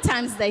a lot of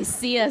times they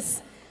see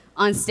us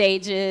on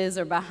stages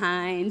or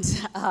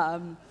behind,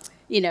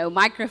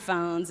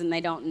 microphones, and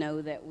they don't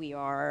know that we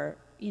are,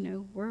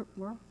 we're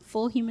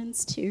full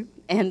humans too.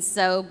 And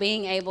so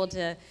being able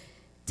to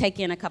take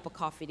in a cup of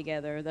coffee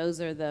together, those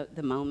are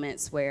the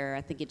moments where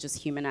I think it just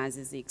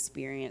humanizes the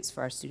experience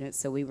for our students,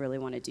 so we really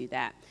want to do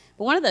that.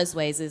 But one of those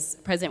ways is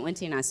President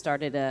Wente and I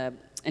started an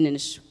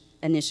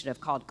initiative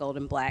called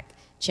Golden Black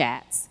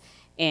Chats,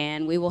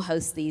 and we will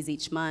host these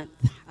each month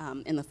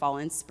in the fall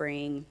and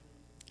spring,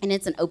 and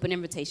it's an open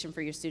invitation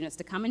for your students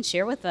to come and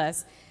share with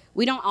us.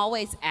 We don't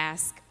always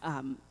ask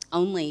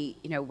only,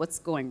 what's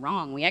going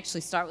wrong. We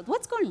actually start with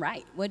what's going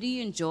right. What do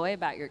you enjoy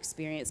about your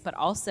experience? But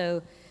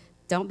also,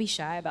 don't be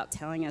shy about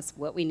telling us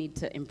what we need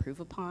to improve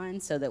upon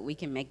so that we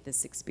can make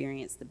this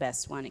experience the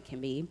best one it can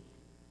be.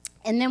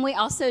 And then we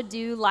also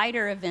do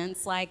lighter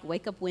events like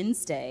Wake Up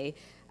Wednesday.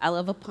 I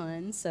love a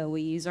pun, so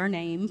we use our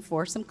name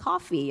for some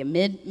coffee, a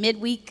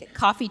midweek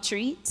coffee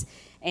treat.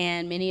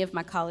 And many of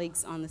my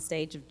colleagues on the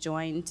stage have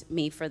joined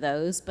me for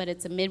those, but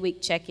it's a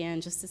midweek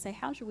check-in just to say,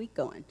 how's your week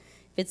going?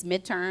 If it's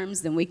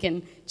midterms, then we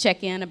can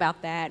check in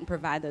about that and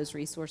provide those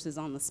resources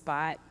on the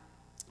spot.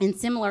 And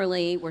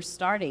similarly, we're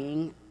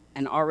starting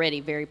an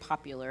already very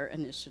popular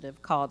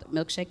initiative called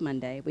Milkshake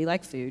Monday. We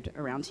like food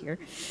around here.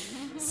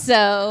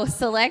 So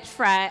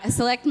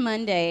select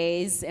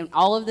Mondays, and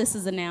all of this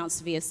is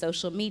announced via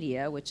social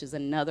media, which is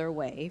another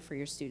way for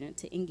your student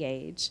to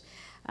engage.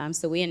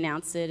 So we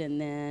announce it,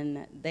 and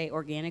then they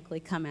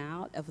organically come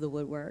out of the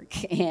woodwork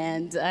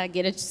and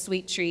get a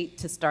sweet treat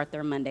to start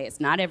their Monday.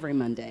 It's not every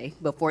Monday.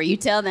 Before you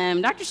tell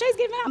them, Dr. Shea's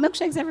giving out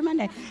milkshakes every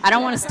Monday, I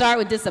don't want to start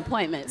with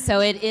disappointment. So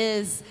it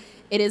is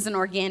an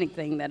organic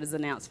thing that is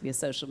announced via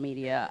social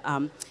media.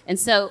 And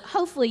so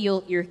hopefully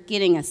you're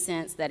getting a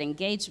sense that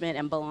engagement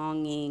and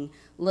belonging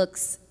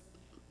looks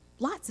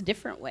lots of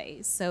different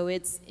ways. So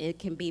it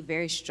can be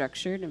very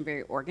structured and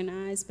very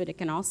organized, but it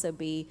can also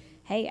be,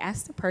 hey,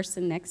 ask the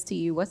person next to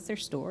you, what's their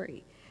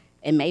story?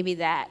 And maybe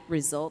that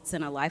results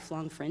in a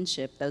lifelong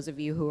friendship. Those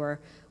of you who are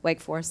Wake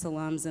Forest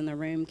alums in the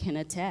room can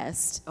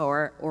attest,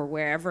 or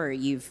wherever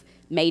you've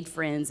made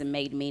friends and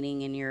made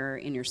meaning in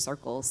your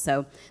circles.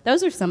 So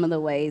those are some of the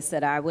ways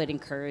that I would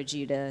encourage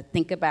you to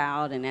think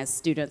about, and as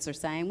students are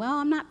saying, well,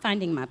 I'm not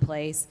finding my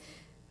place,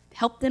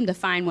 help them to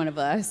find one of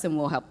us, and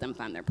we'll help them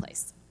find their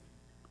place.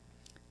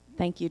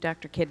 Thank you,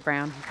 Dr. Kidd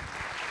Brown.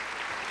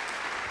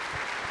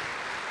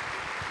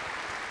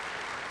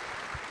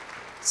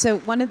 So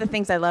one of the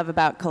things I love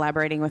about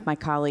collaborating with my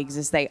colleagues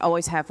is they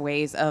always have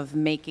ways of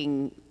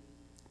making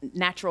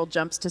natural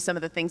jumps to some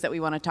of the things that we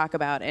want to talk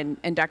about. And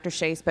Dr.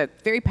 Shea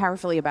spoke very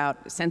powerfully about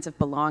a sense of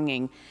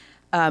belonging.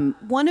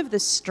 One of the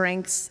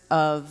strengths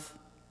of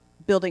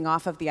building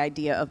off of the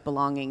idea of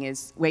belonging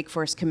is Wake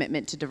Forest's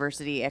commitment to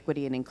diversity,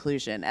 equity, and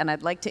inclusion. And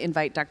I'd like to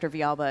invite Dr.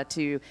 Villalba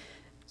to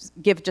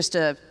give just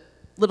a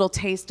little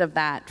taste of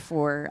that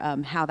for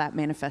how that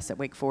manifests at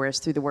Wake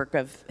Forest through the work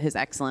of his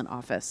excellent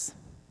office.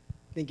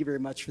 Thank you very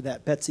much for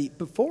that, Betsy.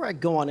 Before I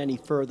go on any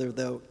further,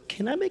 though,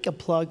 can I make a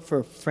plug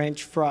for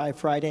French Fry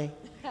Friday?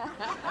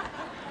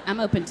 I'm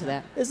open to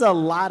that. There's a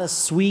lot of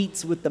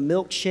sweets with the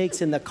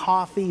milkshakes and the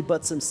coffee,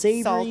 but some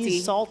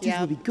savories, salties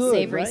would be good,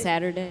 Savory right?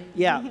 Saturday.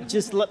 Yeah,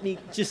 just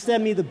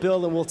send me the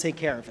bill and we'll take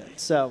care of it.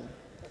 So,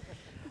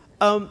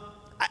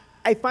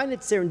 I find it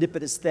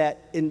serendipitous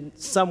that in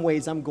some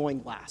ways I'm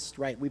going last,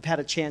 right? We've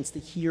had a chance to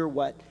hear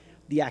what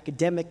the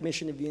academic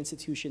mission of the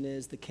institution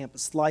is, the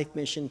campus life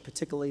mission,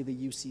 particularly the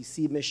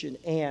UCC mission,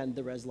 and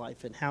the Res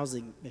Life and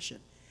Housing mission.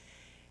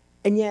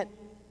 And yet,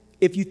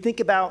 if you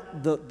think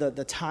about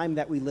the time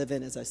that we live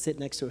in, as I sit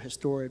next to a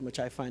historian, which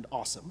I find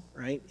awesome,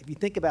 right? If you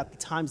think about the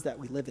times that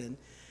we live in,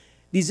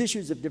 these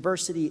issues of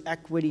diversity,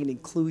 equity, and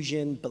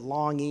inclusion,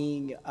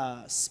 belonging,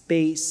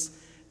 space,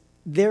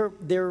 they're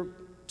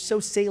so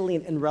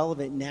salient and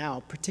relevant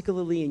now,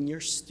 particularly in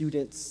your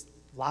students'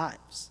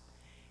 lives.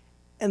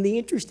 And the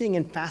interesting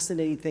and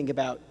fascinating thing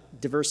about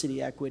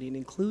diversity, equity, and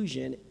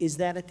inclusion is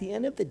that at the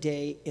end of the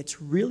day, it's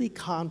really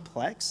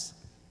complex,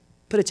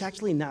 but it's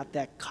actually not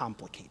that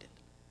complicated.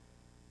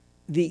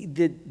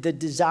 The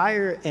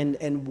desire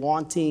and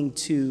wanting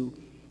to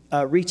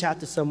reach out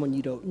to someone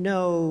you don't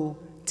know,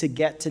 to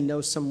get to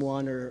know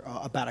someone or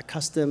about a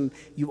custom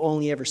you've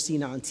only ever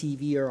seen on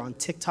TV or on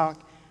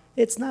TikTok,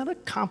 it's not a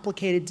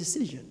complicated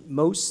decision.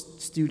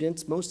 Most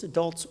students, most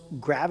adults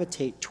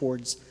gravitate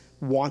towards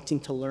wanting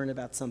to learn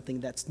about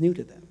something that's new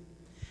to them.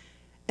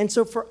 And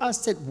so for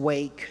us at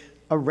Wake,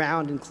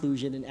 around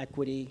inclusion and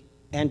equity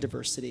and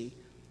diversity,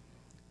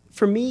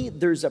 for me,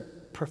 there's a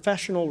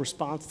professional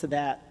response to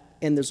that,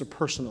 and there's a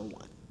personal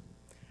one.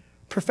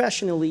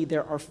 Professionally,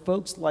 there are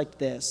folks like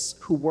this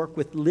who work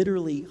with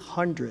literally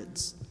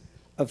hundreds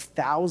of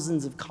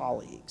thousands of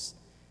colleagues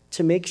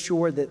to make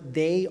sure that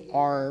they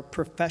are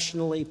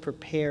professionally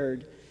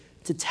prepared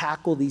to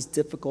tackle these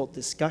difficult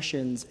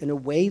discussions in a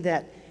way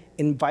that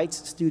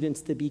invites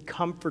students to be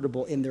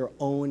comfortable in their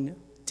own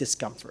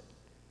discomfort.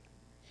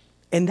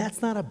 And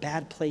that's not a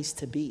bad place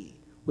to be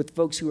with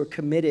folks who are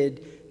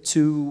committed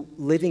to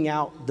living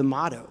out the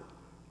motto.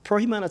 Pro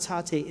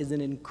Humanitate is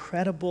an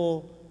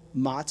incredible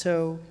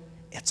motto.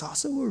 It's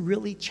also a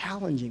really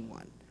challenging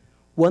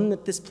one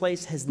that this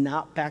place has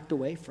not backed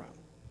away from.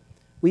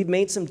 We've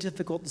made some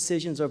difficult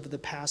decisions over the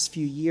past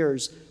few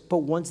years, but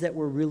ones that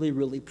we're really,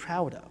 really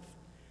proud of,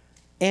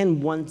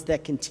 and ones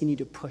that continue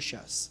to push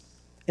us.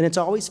 And it's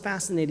always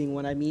fascinating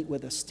when I meet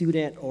with a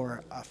student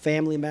or a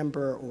family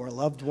member or a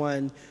loved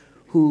one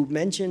who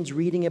mentions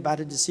reading about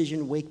a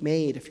decision Wake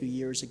made a few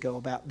years ago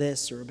about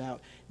this or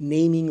about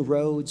naming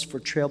roads for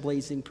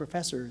trailblazing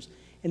professors.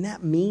 And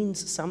that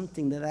means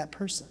something to that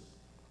person.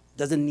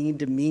 Doesn't need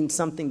to mean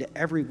something to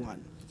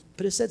everyone,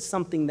 but it said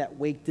something that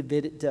Wake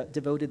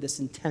devoted this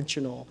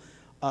intentional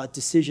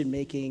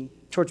decision-making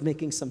towards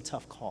making some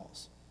tough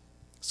calls.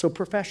 So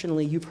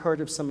professionally, you've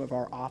heard of some of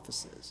our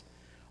offices.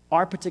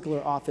 Our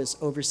particular office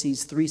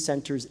oversees 3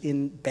 centers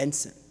in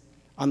Benson,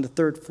 on the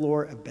 3rd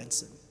floor of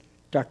Benson.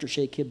 Dr.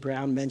 Shea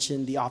Brown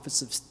mentioned the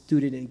Office of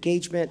Student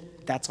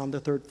Engagement, that's on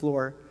the 3rd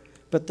floor.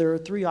 But there are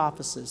 3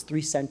 offices,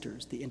 3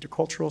 centers, the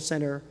Intercultural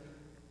Center,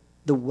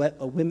 the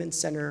Women's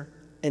Center,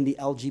 and the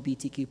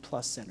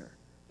LGBTQ+ Center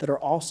that are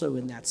also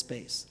in that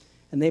space.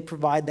 And they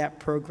provide that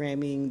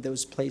programming,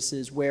 those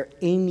places where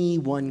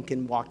anyone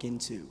can walk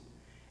into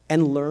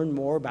and learn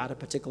more about a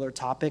particular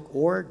topic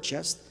or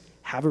just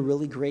have a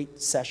really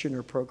great session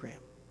or program.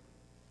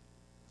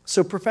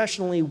 So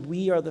professionally,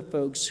 we are the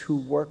folks who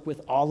work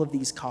with all of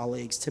these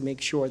colleagues to make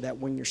sure that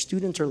when your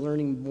students are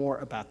learning more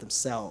about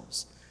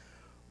themselves,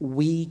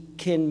 we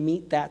can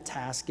meet that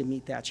task and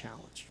meet that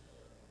challenge.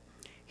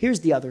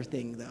 Here's the other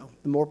thing, though,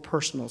 the more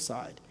personal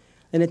side.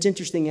 And it's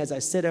interesting as I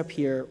sit up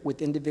here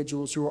with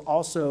individuals who are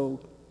also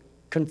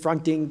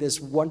confronting this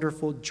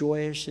wonderful,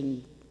 joyous,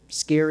 and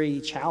scary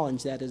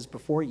challenge that is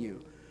before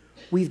you.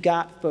 We've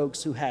got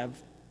folks who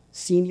have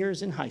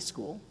seniors in high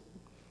school,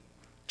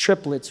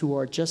 triplets who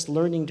are just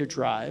learning to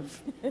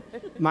drive.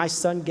 My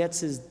son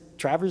gets his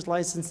driver's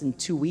license in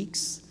 2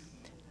 weeks,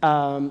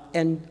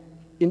 and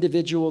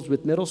individuals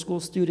with middle school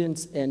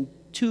students and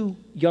 2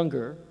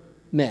 younger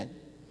men.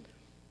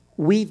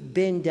 We've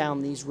been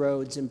down these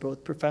roads in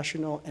both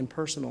professional and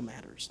personal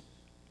matters.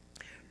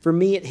 For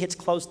me, it hits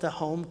close to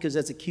home because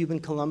as a Cuban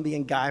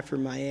Colombian guy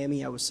from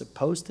Miami, I was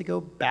supposed to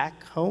go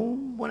back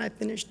home when I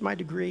finished my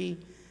degree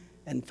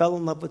and fell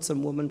in love with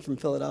some woman from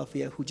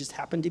Philadelphia who just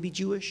happened to be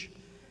Jewish.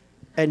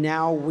 And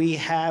now we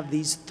have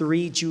these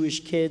 3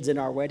 Jewish kids, and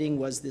our wedding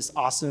was this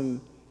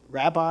awesome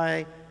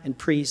rabbi and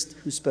priest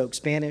who spoke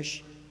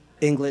Spanish,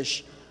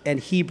 English, and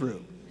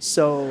Hebrew.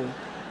 So,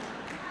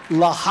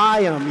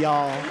 l'chaim,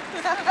 y'all.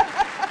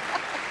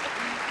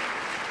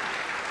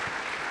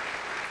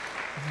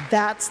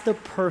 That's the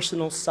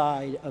personal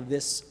side of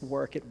this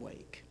work at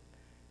Wake.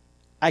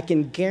 I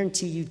can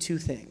guarantee you 2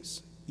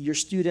 things. Your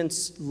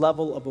students'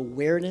 level of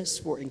awareness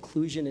for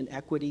inclusion and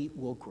equity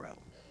will grow.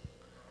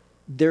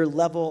 Their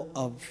level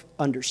of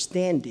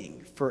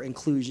understanding for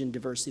inclusion,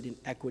 diversity, and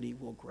equity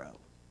will grow.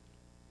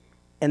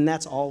 And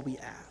that's all we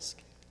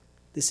ask.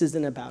 This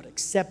isn't about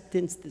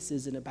acceptance. This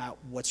isn't about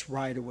what's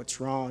right or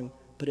what's wrong,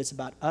 but it's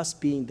about us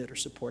being there to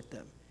support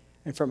them.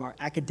 And from our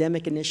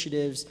academic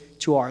initiatives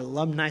to our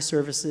alumni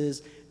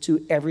services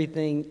to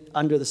everything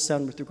under the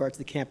sun with regard to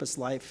the campus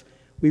life,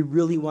 we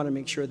really want to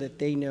make sure that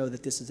they know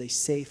that this is a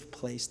safe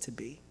place to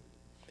be.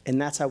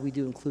 And that's how we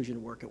do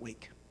inclusion work at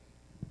Wake.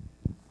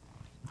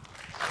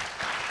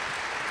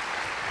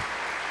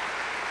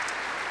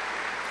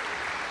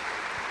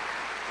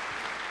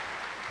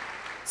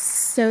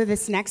 So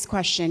this next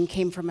question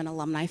came from an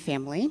alumni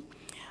family.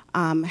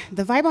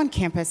 The vibe on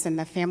campus and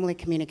the family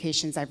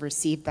communications I've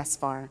received thus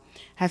far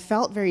have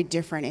felt very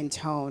different in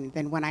tone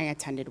than when I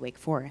attended Wake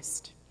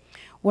Forest.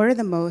 What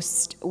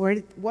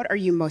are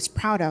you most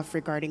proud of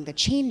regarding the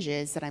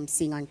changes that I'm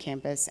seeing on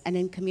campus and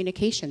in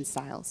communication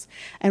styles?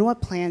 And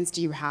what plans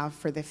do you have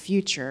for the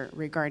future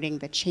regarding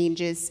the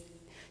changes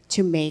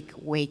to make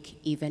Wake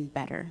even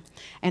better?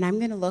 And I'm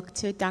gonna look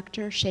to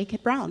Dr. Shea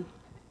Brown.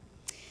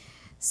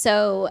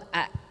 So,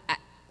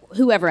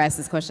 whoever asked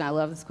this question, I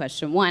love this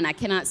question. One, I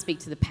cannot speak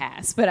to the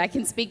past, but I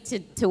can speak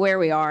to where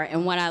we are.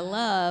 And what I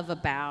love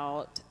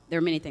about, there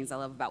are many things I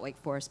love about Wake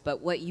Forest, but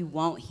what you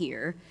won't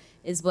hear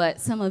is what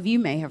some of you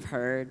may have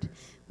heard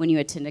when you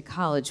attended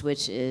college,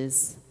 which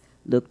is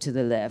look to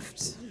the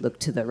left, look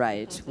to the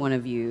right. One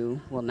of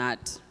you will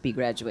not be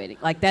graduating.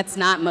 Like, that's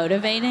not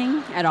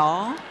motivating at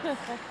all.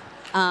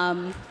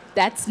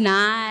 That's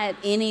not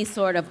any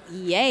sort of,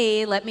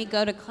 yay, let me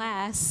go to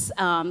class.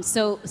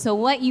 So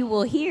what you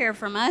will hear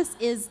from us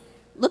is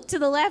look to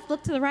the left,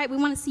 look to the right. We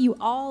want to see you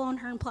all on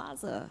Hearn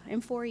Plaza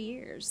in 4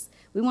 years.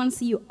 We want to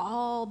see you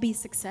all be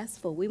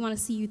successful. We want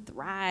to see you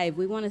thrive.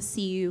 We want to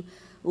see you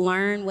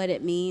learn what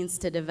it means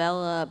to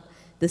develop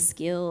the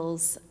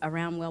skills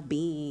around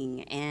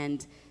well-being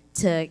and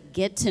to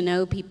get to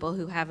know people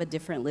who have a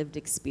different lived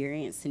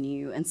experience than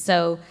you. And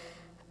so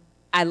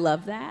I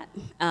love that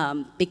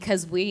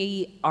because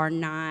we are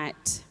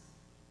not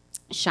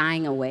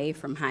shying away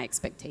from high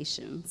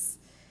expectations.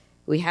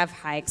 We have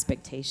high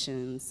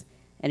expectations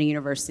at a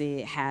university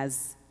that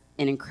has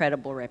an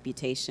incredible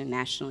reputation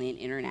nationally and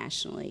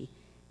internationally,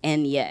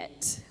 and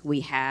yet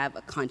we have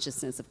a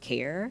consciousness of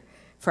care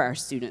for our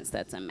students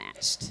that's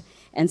unmatched.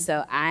 And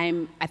so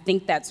I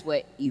think that's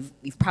what you've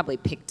probably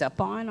picked up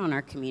on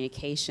our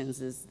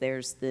communications, is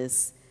there's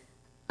this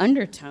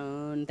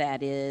undertone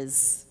that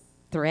is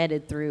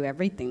threaded through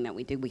everything that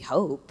we do. We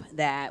hope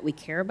that we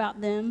care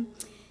about them,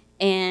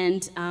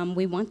 and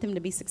we want them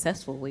to be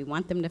successful. We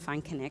want them to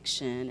find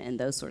connection and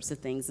those sorts of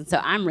things. And so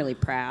I'm really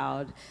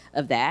proud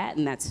of that,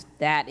 and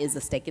that is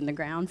a stake in the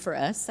ground for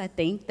us, I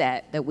think,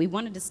 that we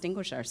want to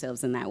distinguish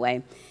ourselves in that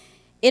way.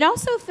 It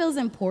also feels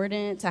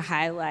important to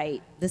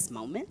highlight this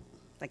moment.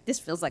 Like, this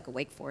feels like a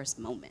Wake Forest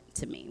moment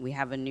to me. We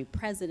have a new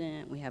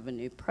president, we have a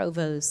new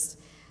provost.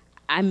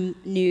 I'm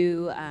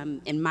new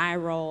in my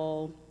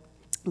role.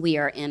 We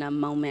are in a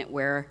moment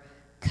where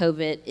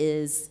COVID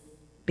is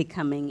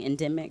becoming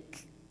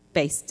endemic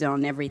based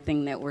on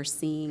everything that we're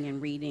seeing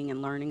and reading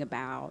and learning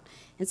about.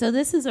 And so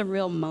this is a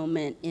real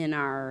moment in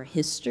our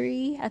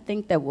history, I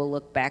think, that we'll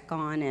look back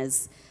on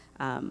as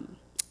President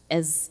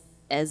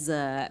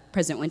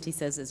Wente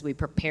says, as we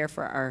prepare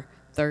for our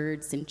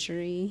 3rd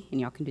century, and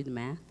y'all can do the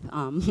math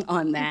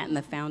on that in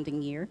the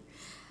founding year.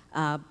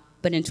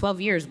 But in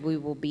 12 years, we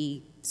will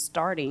be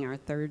starting our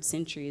 3rd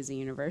century as a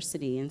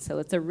university. And so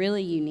it's a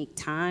really unique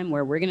time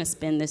where we're going to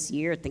spend this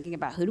year thinking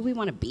about who do we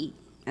want to be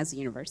as a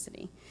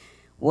university?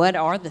 What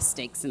are the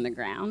stakes in the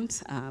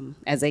ground?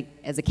 As a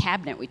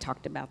cabinet, we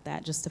talked about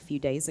that just a few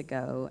days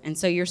ago. And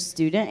so your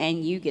student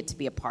and you get to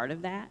be a part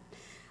of that.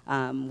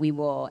 We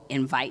will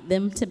invite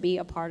them to be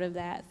a part of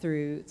that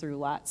through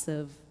lots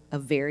of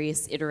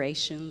various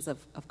iterations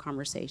of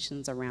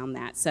conversations around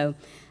that. So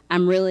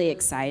I'm really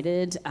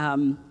excited.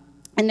 And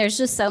there's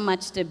just so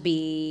much to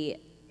be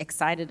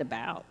excited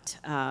about.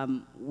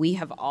 We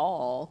have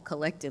all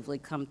collectively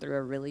come through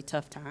a really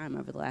tough time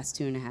over the last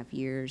 2.5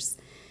 years.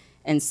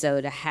 And so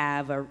to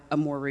have a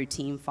more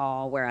routine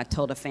fall, where I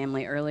told a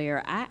family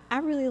earlier, I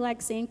really like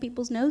seeing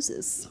people's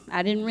noses.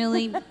 I didn't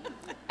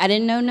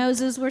know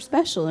noses were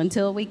special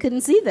until we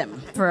couldn't see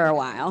them for a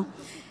while.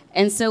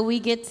 And so we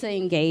get to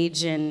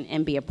engage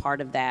and be a part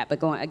of that. But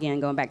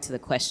going back to the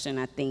question,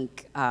 I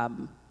think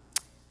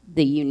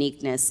the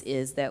uniqueness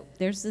is that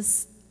there's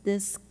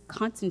this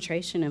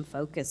concentration and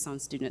focus on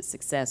student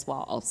success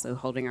while also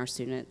holding our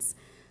students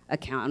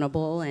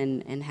accountable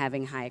and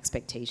having high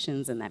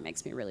expectations, and that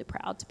makes me really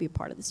proud to be a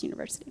part of this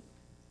university.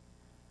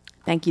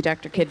 Thank you,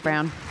 Dr.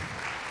 Kidd-Brown.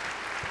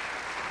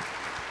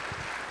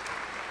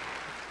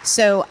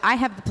 So I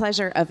have the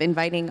pleasure of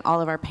inviting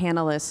all of our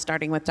panelists,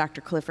 starting with Dr.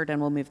 Clifford,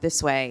 and we'll move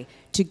this way,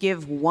 to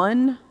give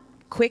one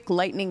quick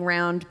lightning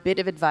round bit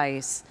of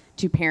advice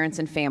to parents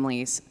and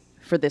families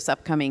for this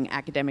upcoming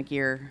academic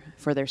year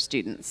for their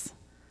students.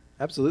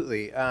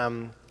 Absolutely.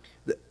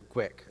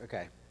 Quick,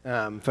 okay.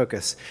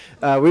 Focus.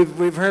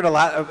 We've heard a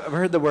lot. I've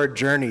heard the word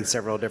journey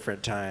several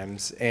different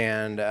times,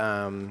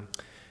 so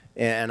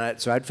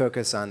I'd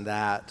focus on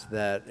that.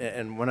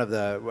 And one of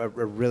a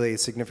really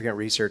significant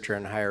researcher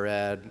in higher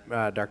ed,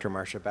 Dr.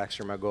 Marcia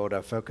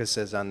Baxter-Magoda,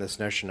 focuses on this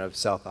notion of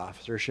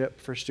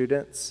self-authorship for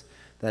students.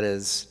 That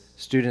is,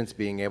 students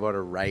being able to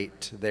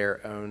write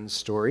their own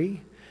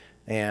story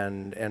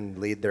and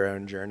lead their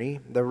own journey.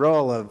 The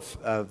role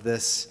of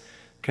this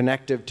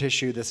connective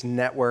tissue, this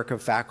network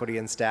of faculty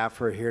and staff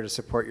who are here to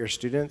support your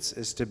students,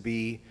 is to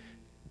be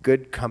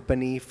good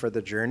company for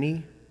the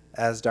journey,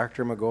 as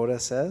Dr.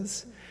 Magoda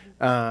says.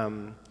 That's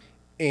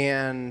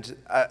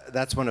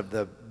one of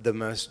the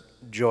most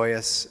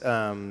joyous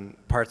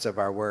parts of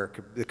our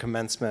work. The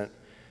commencement,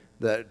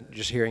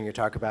 just hearing you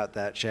talk about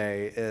that,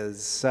 Shea,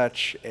 is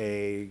such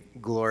a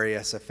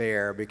glorious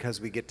affair because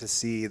we get to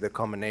see the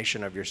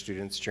culmination of your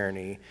students'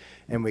 journey,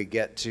 and we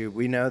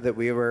know that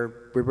we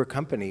were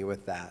company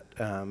with that,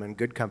 and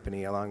good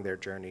company along their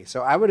journey.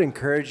 So I would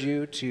encourage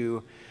you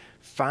to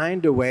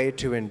find a way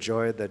to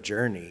enjoy the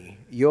journey.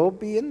 You'll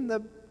be in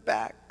the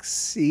back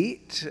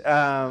seat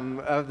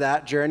of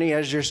that journey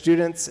as your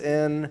students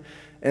in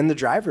the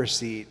driver's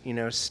seat,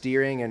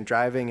 steering and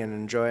driving and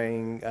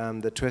enjoying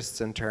the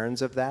twists and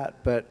turns of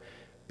that. But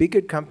be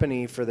good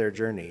company for their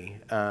journey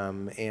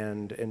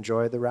and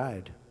enjoy the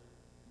ride.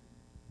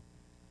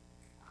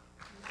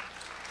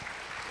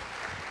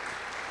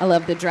 I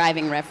love the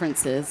driving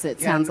references. It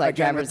sounds like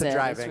driver's ed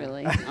is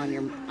really on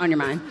your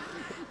mind.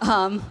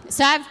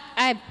 So I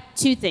have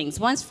 2 things.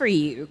 One's for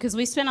you, because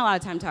we spent a lot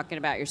of time talking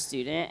about your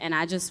student, and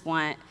I just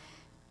want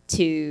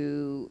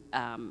to,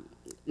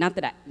 not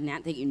that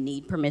you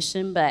need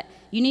permission, but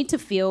you need to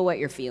feel what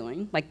you're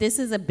feeling. Like, this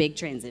is a big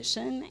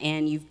transition,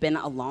 and you've been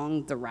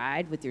along the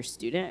ride with your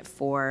student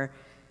for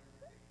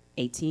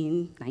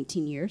 18,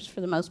 19 years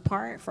for the most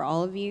part, for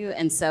all of you.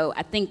 And so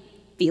I think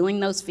feeling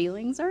those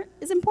feelings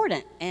is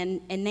important,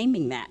 and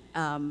naming that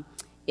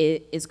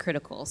is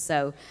critical.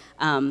 So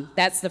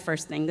that's the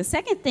first thing. The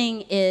second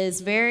thing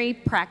is very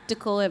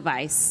practical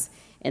advice,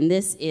 and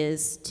this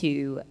is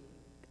to,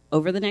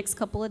 over the next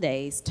couple of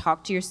days,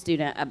 talk to your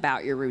student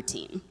about your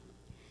routine.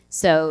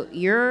 So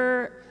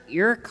your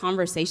your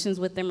conversations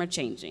with them are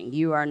changing.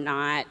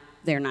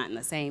 They're not in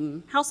the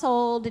same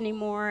household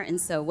anymore. And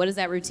so what is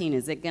that routine?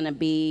 Is it gonna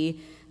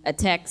be a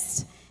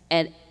text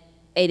at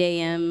 8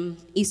 a.m.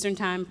 Eastern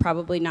time?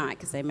 Probably not,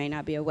 because they may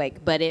not be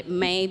awake. But it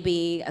may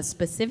be a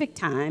specific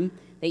time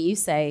that you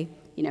say,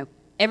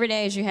 every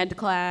day as you head to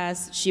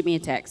class, shoot me a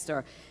text,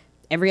 or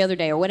every other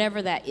day, or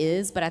whatever that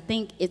is. But I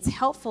think it's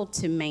helpful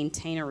to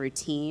maintain a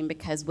routine,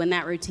 because when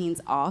that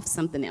routine's off,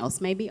 something else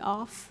may be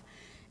off.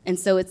 And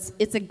so it's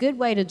a good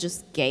way to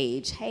just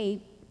gauge,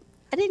 hey,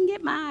 I didn't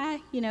get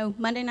my,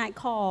 Monday night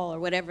call, or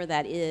whatever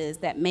that is.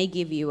 That may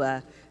give you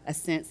a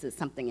sense that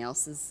something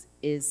else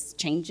is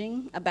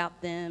changing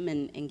about them,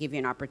 and give you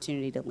an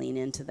opportunity to lean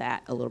into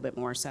that a little bit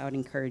more. So I would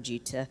encourage you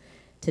to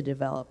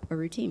develop a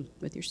routine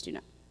with your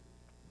student.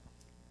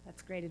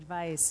 That's great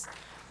advice.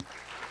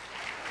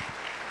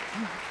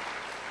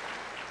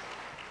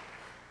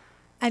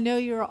 I know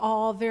you're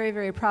all very,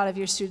 very proud of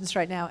your students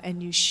right now,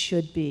 and you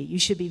should be. You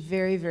should be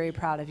very, very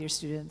proud of your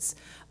students.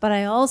 But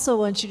I also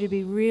want you to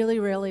be really,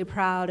 really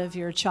proud of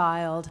your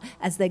child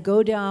as they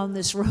go down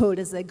this road,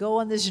 as they go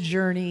on this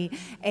journey,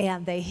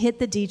 and they hit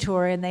the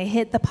detour, and they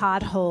hit the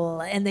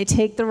pothole, and they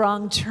take the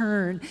wrong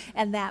turn,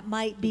 and that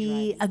might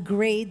be a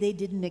grade they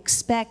didn't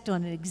expect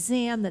on an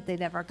exam that they'd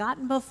never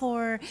gotten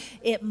before.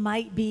 It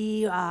might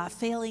be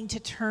failing to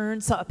turn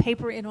a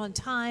paper in on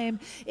time.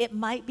 It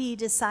might be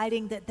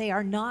deciding that they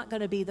are not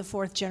going to be the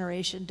fourth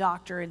generation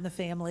doctor in the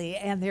family,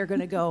 and they're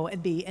going to go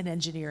and be an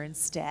engineer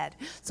instead.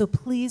 So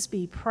please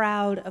be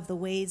proud of the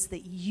ways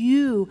that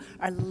you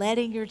are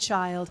letting your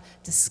child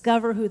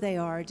discover who they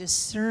are,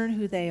 discern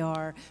who they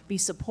are, be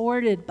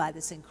supported by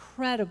this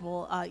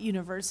incredible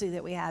university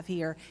that we have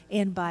here,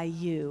 and by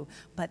you.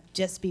 But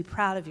just be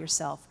proud of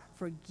yourself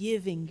for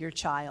giving your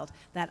child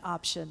that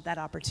option, that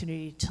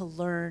opportunity to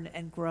learn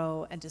and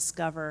grow and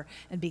discover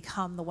and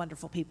become the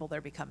wonderful people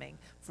they're becoming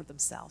for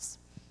themselves.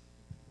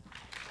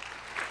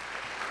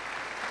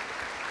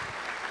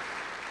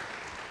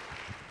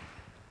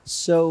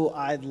 So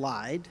I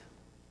lied.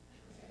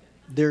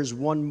 There's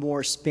one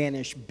more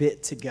Spanish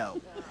bit to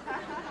go.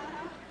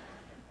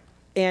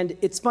 And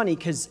it's funny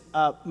because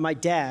my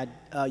dad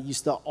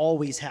used to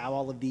always have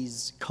all of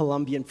these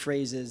Colombian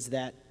phrases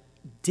that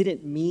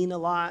didn't mean a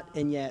lot,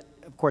 and yet,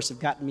 of course, have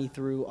gotten me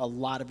through a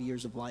lot of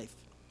years of life.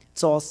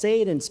 So I'll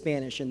say it in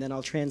Spanish, and then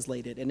I'll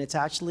translate it, and it's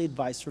actually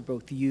advice for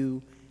both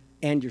you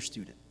and your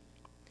student.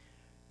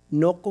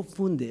 No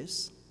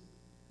confundes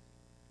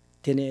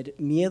tener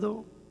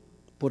miedo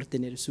por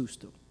tener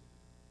susto.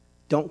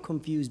 Don't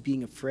confuse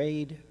being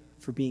afraid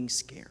for being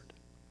scared.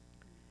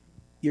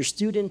 Your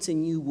students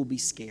and you will be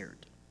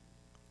scared.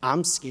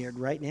 I'm scared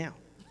right now.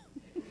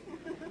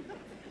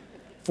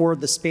 For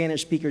the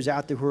Spanish speakers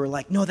out there who are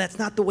like, no, that's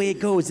not the way it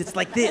goes, it's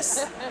like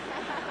this.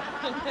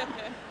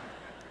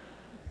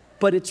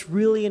 But it's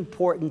really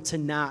important to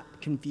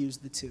not confuse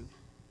the two.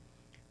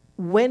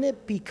 When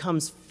it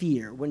becomes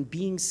fear, when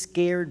being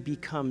scared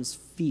becomes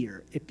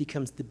fear, it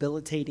becomes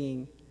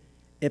debilitating,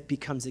 it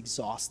becomes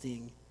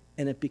exhausting,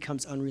 and it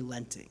becomes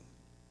unrelenting.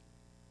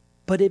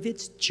 But if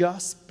it's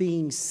just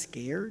being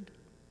scared,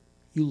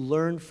 you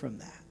learn from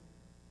that.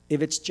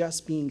 If it's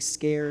just being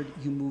scared,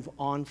 you move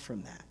on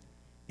from that.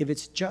 If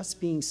it's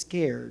just being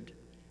scared,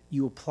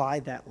 you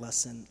apply that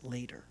lesson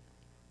later.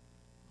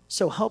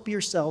 So help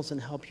yourselves and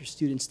help your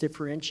students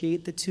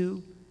differentiate the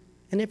two.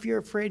 And if you're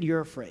afraid, you're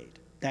afraid.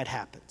 That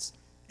happens.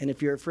 And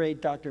if you're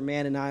afraid, Dr.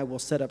 Mann and I will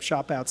set up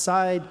shop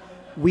outside.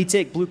 We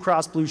take Blue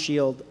Cross Blue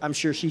Shield. I'm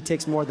sure she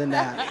takes more than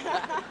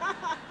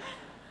that.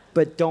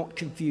 But don't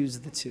confuse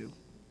the two.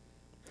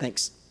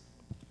 Thanks.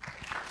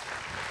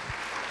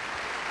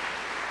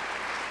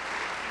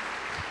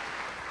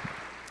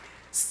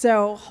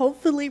 So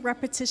hopefully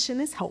repetition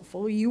is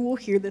helpful. You will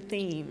hear the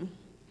theme.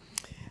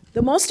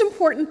 The most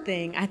important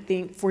thing, I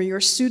think, for your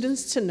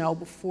students to know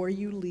before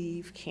you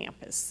leave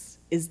campus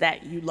is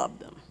that you love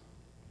them.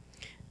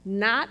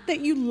 Not that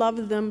you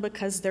love them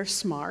because they're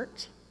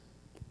smart,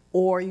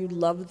 or you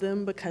love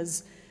them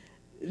because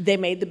they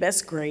made the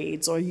best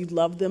grades, or you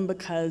love them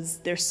because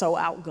they're so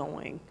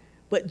outgoing,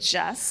 but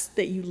just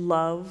that you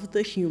love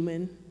the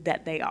human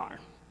that they are.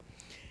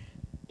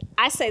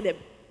 I say that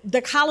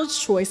the college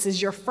choice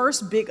is your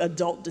first big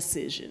adult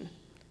decision.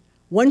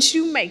 Once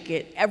you make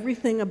it,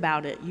 everything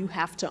about it you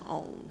have to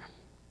own.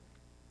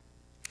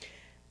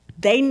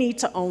 They need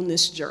to own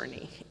this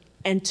journey.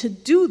 And to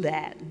do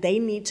that, they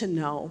need to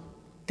know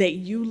that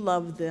you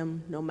love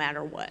them no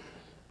matter what.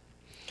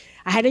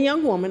 I had a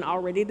young woman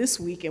already this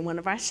week in one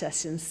of our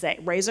sessions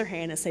raise her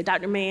hand and say,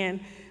 Dr. Mann,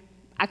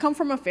 I come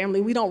from a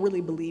family, we don't really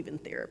believe in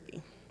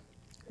therapy.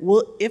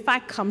 Well, if I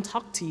come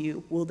talk to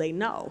you, will they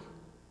know?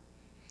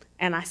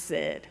 And I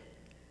said,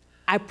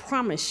 I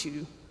promise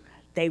you,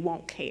 they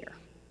won't care.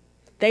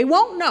 They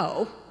won't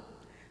know,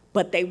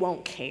 but they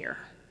won't care.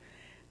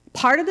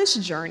 Part of this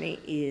journey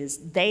is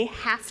they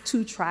have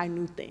to try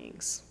new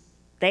things.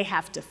 They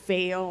have to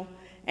fail,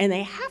 and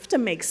they have to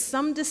make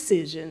some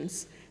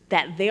decisions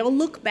that they'll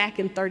look back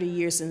in 30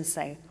 years and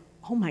say,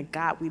 oh my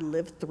God, we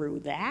lived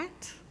through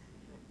that?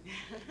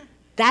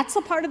 That's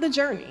a part of the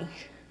journey.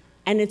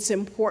 And it's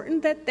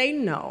important that they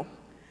know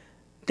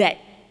that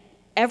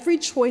every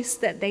choice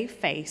that they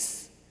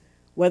face,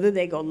 whether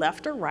they go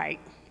left or right,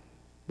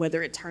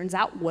 whether it turns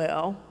out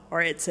well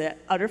or it's an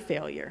utter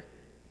failure,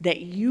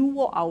 that you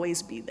will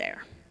always be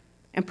there.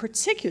 And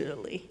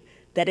particularly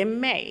that in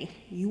May,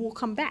 you will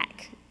come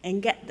back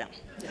and get them.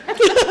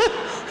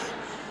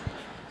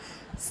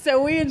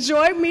 So we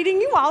enjoyed meeting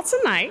you all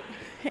tonight,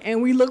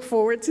 and we look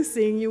forward to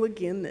seeing you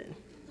again then.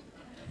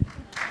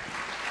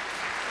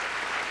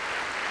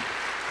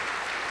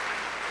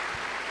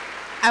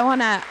 I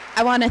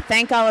want to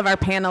thank all of our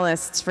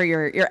panelists for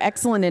your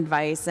excellent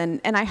advice,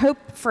 and I hope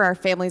for our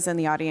families in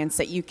the audience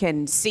that you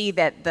can see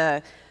that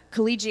the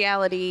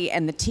collegiality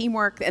and the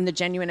teamwork and the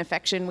genuine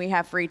affection we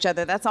have for each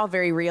other, that's all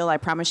very real. I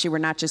promise you we're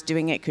not just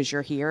doing it because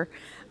you're here.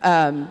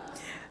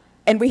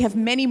 And we have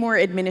many more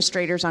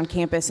administrators on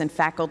campus and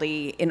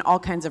faculty in all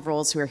kinds of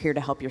roles who are here to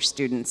help your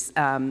students.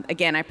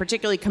 Again, I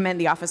particularly commend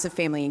the Office of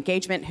Family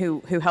Engagement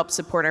who helps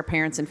support our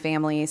parents and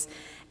families.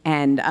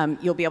 And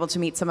you'll be able to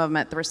meet some of them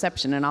at the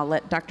reception, and I'll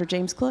let Dr.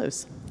 James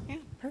close. Yeah,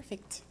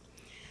 perfect.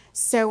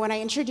 So when I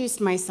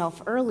introduced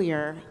myself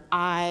earlier,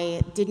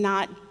 I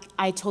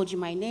told you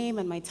my name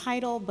and my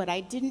title, but I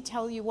didn't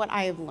tell you what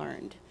I have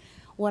learned.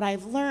 What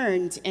I've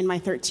learned in my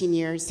 13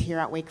 years here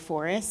at Wake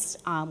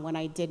Forest, when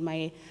I did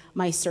my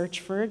search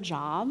for a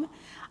job,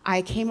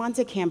 I came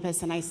onto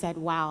campus and I said,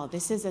 wow,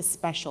 this is a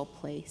special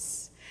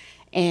place.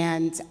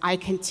 And I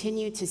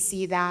continue to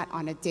see that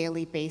on a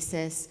daily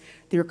basis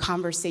through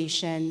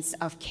conversations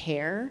of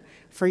care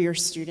for your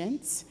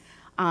students.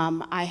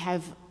 I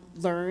have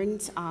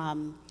learned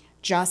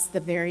just the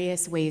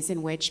various ways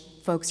in which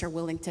folks are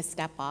willing to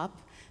step up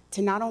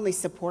to not only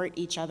support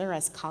each other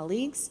as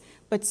colleagues,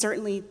 but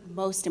certainly,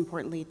 most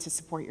importantly, to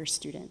support your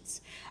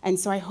students. And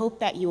so I hope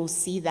that you will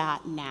see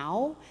that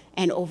now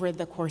and over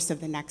the course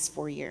of the next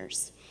 4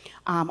 years.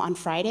 On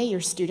Friday, your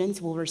students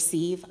will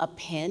receive a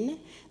pin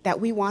that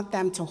we want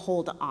them to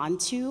hold on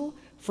to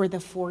for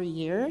the 4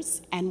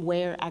 years and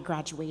wear at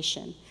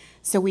graduation.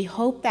 So we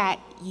hope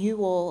that you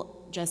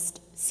will just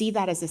see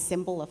that as a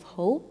symbol of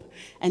hope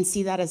and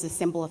see that as a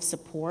symbol of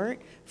support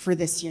for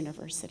this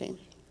university.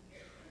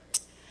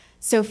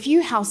 So a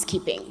few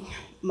housekeeping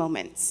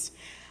moments.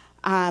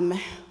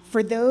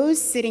 For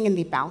those sitting in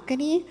the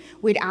balcony,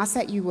 we'd ask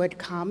that you would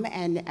come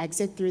and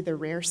exit through the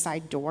rear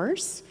side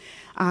doors.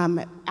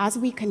 As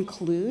we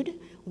conclude,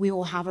 we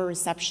will have a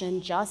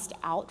reception just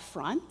out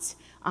front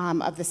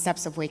of the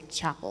steps of Wake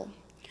Chapel.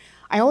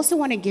 I also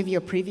want to give you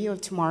a preview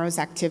of tomorrow's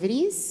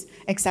activities,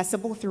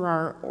 accessible through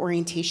our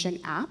orientation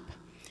app.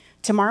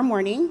 Tomorrow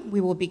morning, we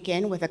will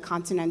begin with a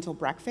continental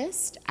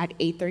breakfast at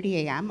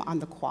 8:30 a.m. on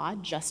the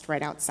quad, just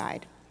right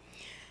outside.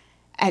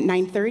 At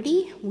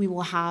 9:30, we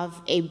will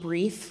have a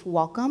brief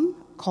welcome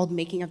called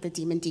Making of the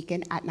Demon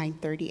Deacon at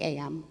 9:30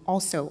 a.m.,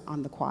 also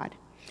on the quad.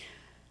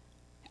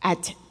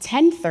 At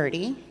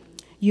 10:30,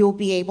 you'll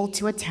be able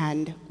to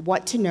attend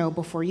What to Know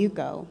Before You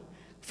Go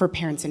for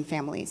parents and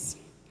families.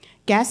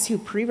 Guests who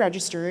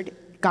pre-registered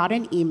got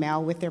an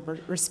email with their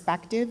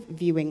respective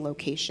viewing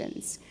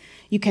locations.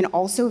 You can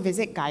also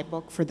visit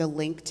Guidebook for the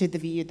link to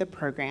view the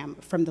program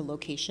from the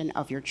location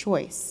of your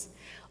choice.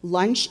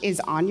 Lunch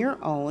is on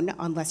your own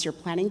unless you're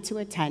planning to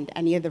attend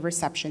any of the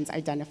receptions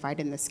identified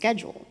in the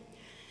schedule.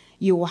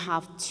 You will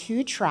have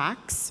 2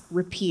 tracks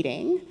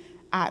repeating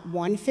at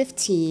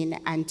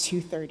 1:15 and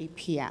 2:30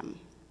 p.m.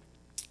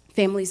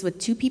 Families with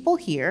 2 people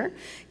here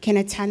can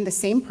attend the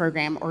same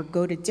program or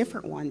go to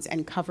different ones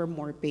and cover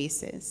more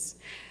bases.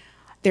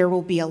 There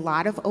will be a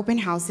lot of open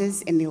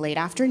houses in the late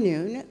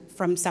afternoon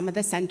from some of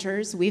the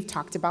centers we've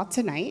talked about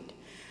tonight.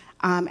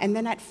 And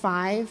then at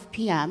 5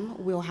 p.m.,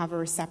 we'll have a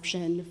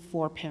reception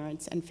for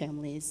parents and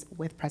families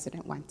with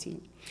President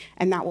Wente.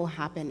 And that will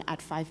happen at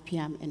 5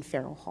 p.m. in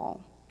Farrell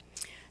Hall.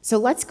 So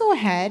let's go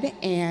ahead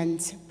and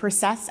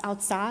process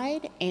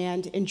outside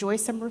and enjoy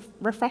some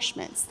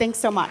refreshments. Thanks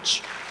so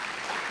much.